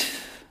wait.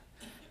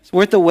 It's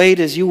worth the wait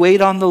as you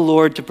wait on the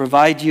Lord to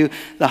provide you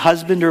the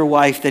husband or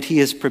wife that he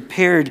has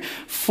prepared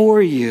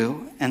for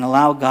you, and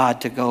allow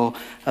God to go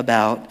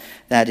about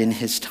that in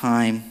his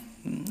time.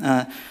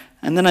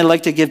 And then I'd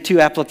like to give two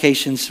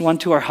applications, one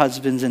to our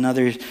husbands and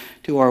others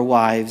to our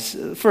wives.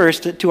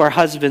 First, to our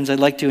husbands, I'd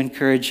like to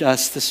encourage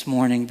us this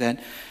morning that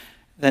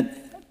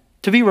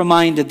to be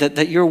reminded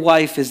that your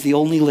wife is the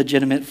only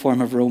legitimate form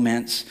of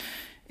romance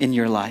in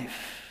your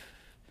life.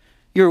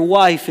 Your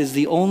wife is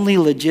the only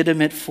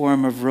legitimate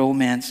form of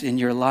romance in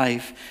your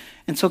life.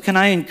 And so can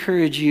I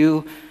encourage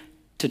you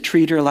to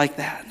treat her like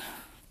that?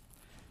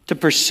 To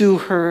pursue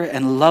her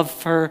and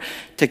love her,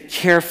 to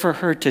care for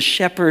her, to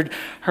shepherd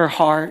her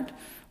heart.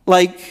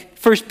 Like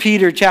 1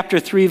 Peter chapter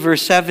 3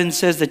 verse 7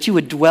 says that you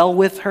would dwell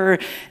with her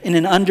in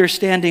an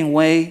understanding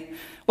way.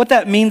 What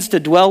that means to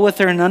dwell with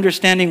her in an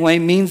understanding way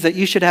means that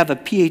you should have a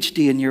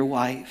PhD in your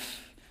wife.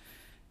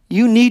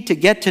 You need to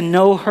get to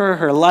know her,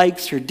 her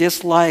likes, her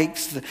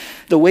dislikes,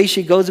 the way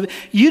she goes.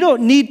 You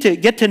don't need to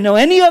get to know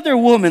any other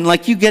woman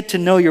like you get to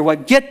know your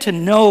wife. Get to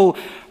know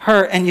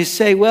her, and you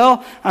say,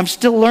 well, I'm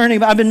still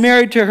learning. I've been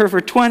married to her for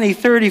 20,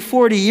 30,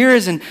 40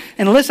 years, and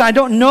listen, I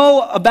don't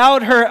know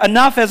about her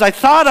enough as I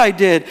thought I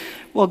did.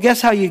 Well, guess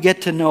how you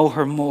get to know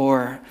her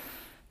more?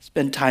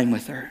 Spend time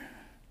with her.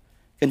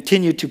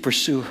 Continue to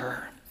pursue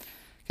her.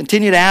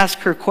 Continue to ask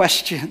her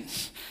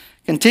questions.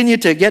 Continue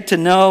to get to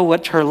know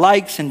what her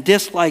likes and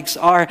dislikes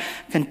are.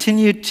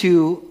 Continue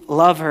to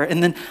love her,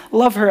 and then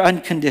love her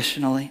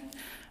unconditionally.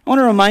 I want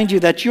to remind you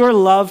that your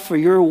love for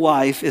your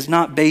wife is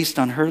not based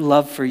on her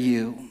love for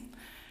you.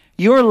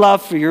 Your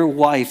love for your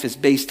wife is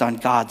based on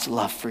God's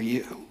love for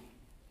you.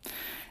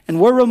 And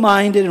we're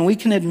reminded, and we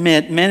can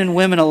admit, men and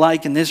women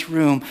alike in this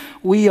room,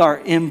 we are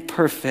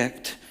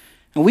imperfect.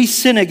 And we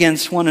sin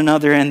against one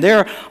another, and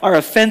there are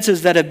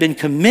offenses that have been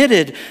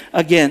committed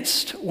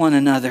against one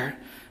another.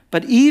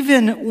 But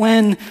even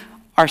when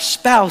our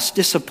spouse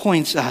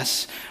disappoints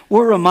us,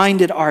 we're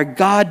reminded our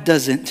God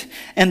doesn't.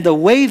 And the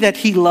way that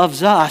he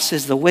loves us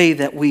is the way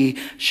that we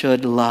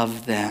should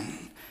love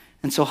them.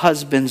 And so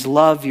husbands,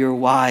 love your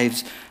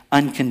wives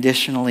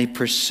unconditionally.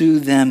 Pursue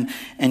them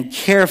and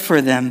care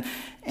for them.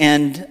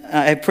 And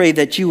I pray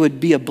that you would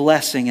be a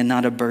blessing and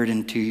not a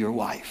burden to your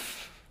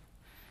wife.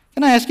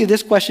 Can I ask you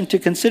this question to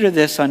consider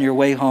this on your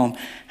way home?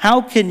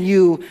 How can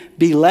you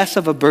be less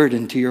of a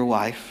burden to your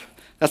wife?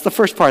 That's the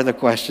first part of the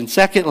question.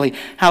 Secondly,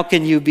 how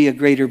can you be a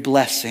greater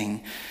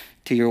blessing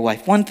to your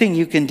wife? One thing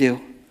you can do.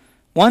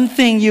 One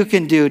thing you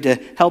can do to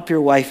help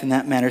your wife in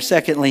that manner.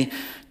 Secondly,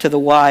 to the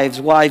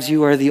wives. Wives,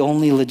 you are the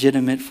only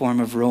legitimate form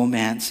of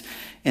romance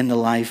in the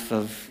life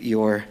of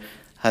your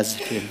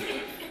husband.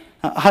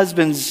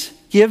 Husbands,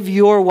 give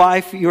your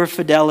wife your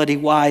fidelity.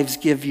 Wives,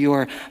 give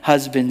your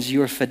husbands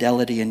your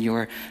fidelity and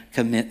your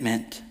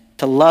commitment.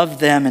 To love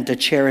them and to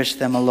cherish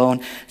them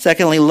alone.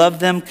 Secondly, love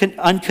them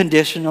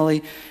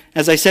unconditionally.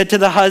 As I said to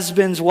the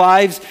husbands,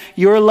 wives,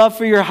 your love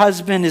for your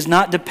husband is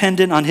not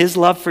dependent on his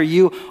love for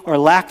you or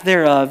lack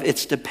thereof.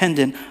 It's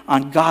dependent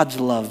on God's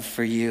love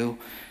for you.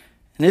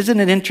 And isn't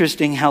it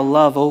interesting how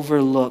love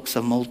overlooks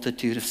a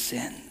multitude of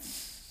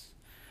sins?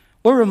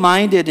 We're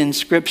reminded in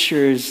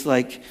scriptures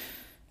like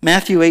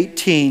Matthew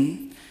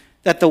 18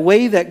 that the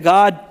way that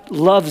God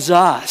loves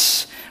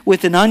us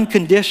with an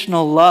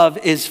unconditional love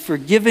is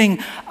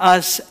forgiving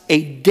us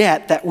a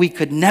debt that we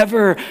could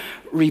never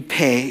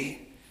repay.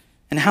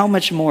 And how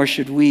much more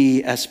should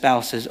we as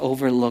spouses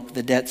overlook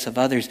the debts of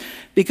others?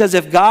 Because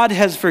if God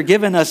has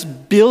forgiven us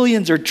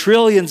billions or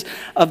trillions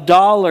of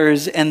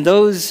dollars, and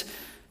those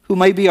who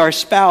may be our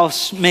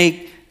spouse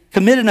may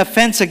commit an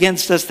offense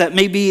against us that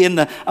may be in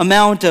the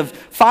amount of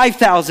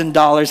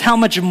 $5,000, how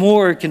much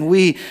more can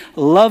we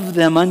love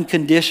them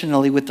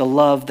unconditionally with the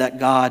love that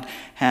God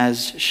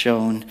has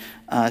shown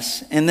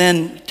us? And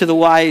then to the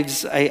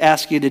wives, I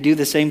ask you to do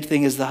the same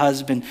thing as the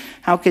husband.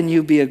 How can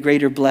you be a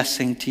greater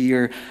blessing to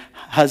your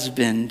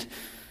husband?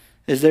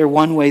 Is there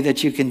one way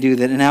that you can do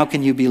that? And how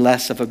can you be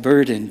less of a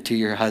burden to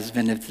your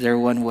husband? If there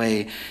one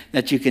way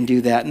that you can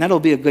do that? And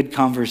that'll be a good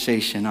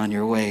conversation on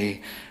your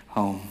way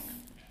home.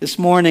 This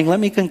morning,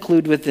 let me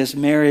conclude with this.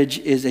 Marriage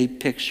is a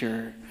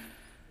picture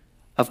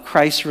of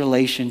Christ's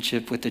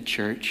relationship with the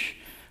church.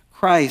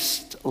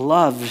 Christ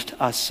loved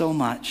us so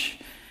much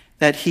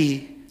that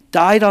he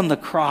died on the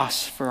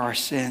cross for our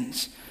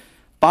sins,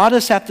 bought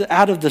us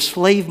out of the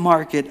slave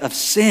market of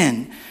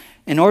sin,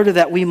 in order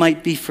that we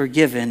might be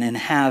forgiven and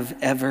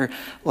have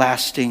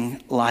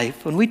everlasting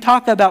life. When we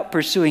talk about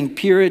pursuing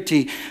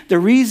purity, the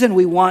reason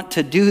we want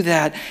to do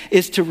that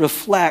is to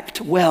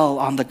reflect well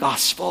on the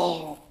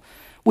gospel.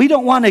 We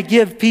don't want to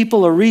give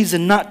people a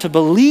reason not to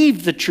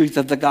believe the truth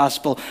of the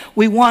gospel.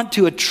 We want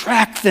to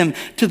attract them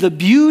to the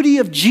beauty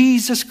of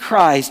Jesus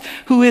Christ,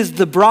 who is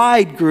the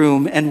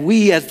bridegroom, and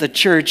we as the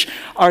church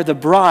are the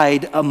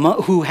bride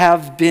who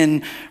have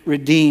been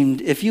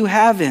redeemed. If you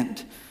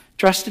haven't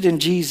trusted in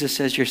Jesus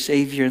as your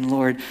Savior and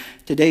Lord,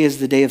 today is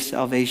the day of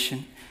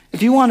salvation.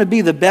 If you want to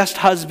be the best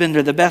husband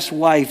or the best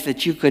wife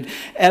that you could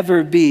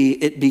ever be,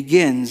 it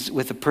begins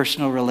with a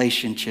personal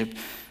relationship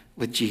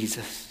with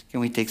Jesus. Can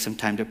we take some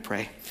time to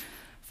pray?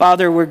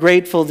 Father, we're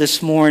grateful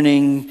this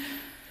morning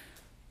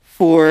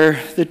for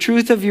the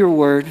truth of your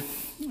word.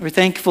 We're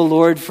thankful,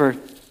 Lord, for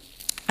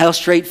how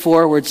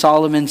straightforward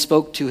Solomon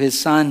spoke to his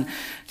son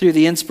through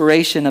the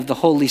inspiration of the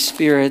Holy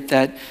Spirit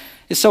that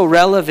is so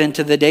relevant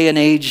to the day and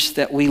age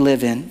that we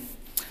live in.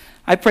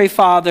 I pray,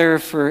 Father,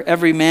 for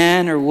every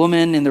man or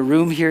woman in the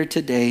room here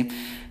today,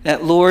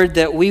 that, Lord,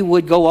 that we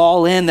would go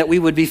all in, that we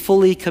would be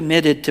fully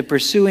committed to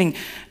pursuing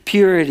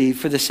purity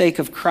for the sake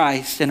of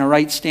Christ and a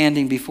right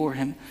standing before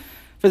him.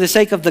 For the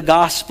sake of the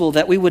gospel,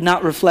 that we would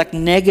not reflect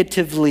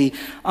negatively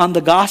on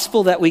the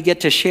gospel that we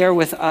get to share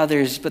with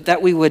others, but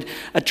that we would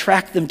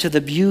attract them to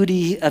the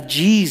beauty of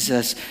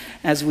Jesus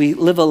as we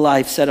live a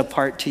life set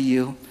apart to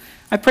you.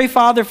 I pray,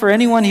 Father, for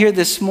anyone here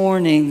this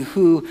morning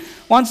who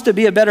wants to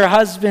be a better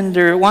husband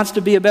or wants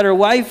to be a better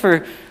wife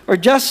or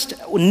just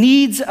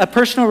needs a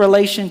personal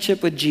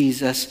relationship with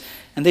Jesus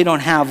and they don't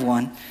have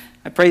one.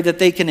 I pray that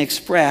they can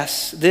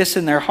express this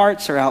in their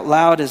hearts or out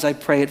loud as I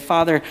pray it.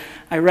 Father,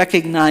 I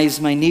recognize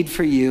my need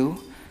for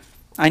you.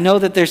 I know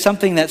that there's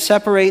something that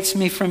separates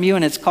me from you,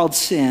 and it's called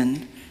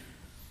sin.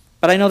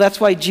 But I know that's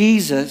why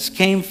Jesus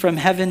came from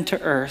heaven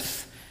to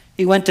earth.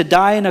 He went to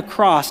die on a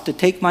cross to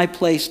take my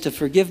place, to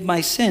forgive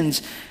my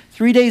sins.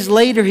 3 days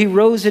later, he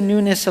rose in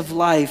newness of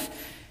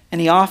life,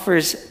 and he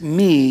offers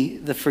me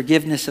the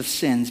forgiveness of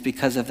sins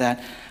because of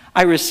that.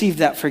 I receive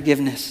that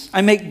forgiveness.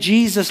 I make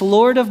Jesus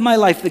Lord of my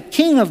life, the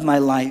King of my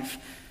life,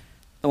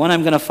 the one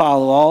I'm going to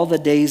follow all the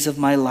days of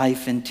my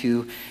life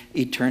into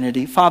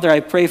eternity. Father, I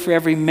pray for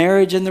every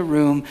marriage in the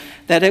room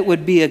that it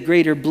would be a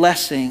greater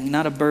blessing,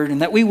 not a burden,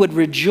 that we would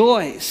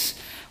rejoice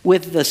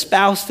with the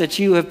spouse that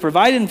you have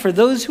provided, and for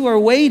those who are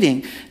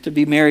waiting to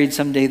be married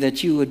someday,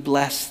 that you would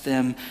bless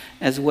them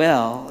as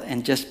well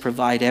and just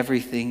provide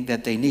everything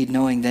that they need,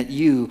 knowing that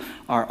you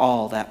are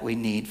all that we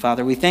need.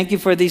 Father, we thank you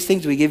for these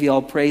things. We give you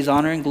all praise,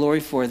 honor, and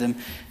glory for them,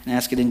 and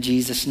ask it in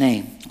Jesus'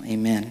 name.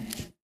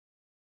 Amen.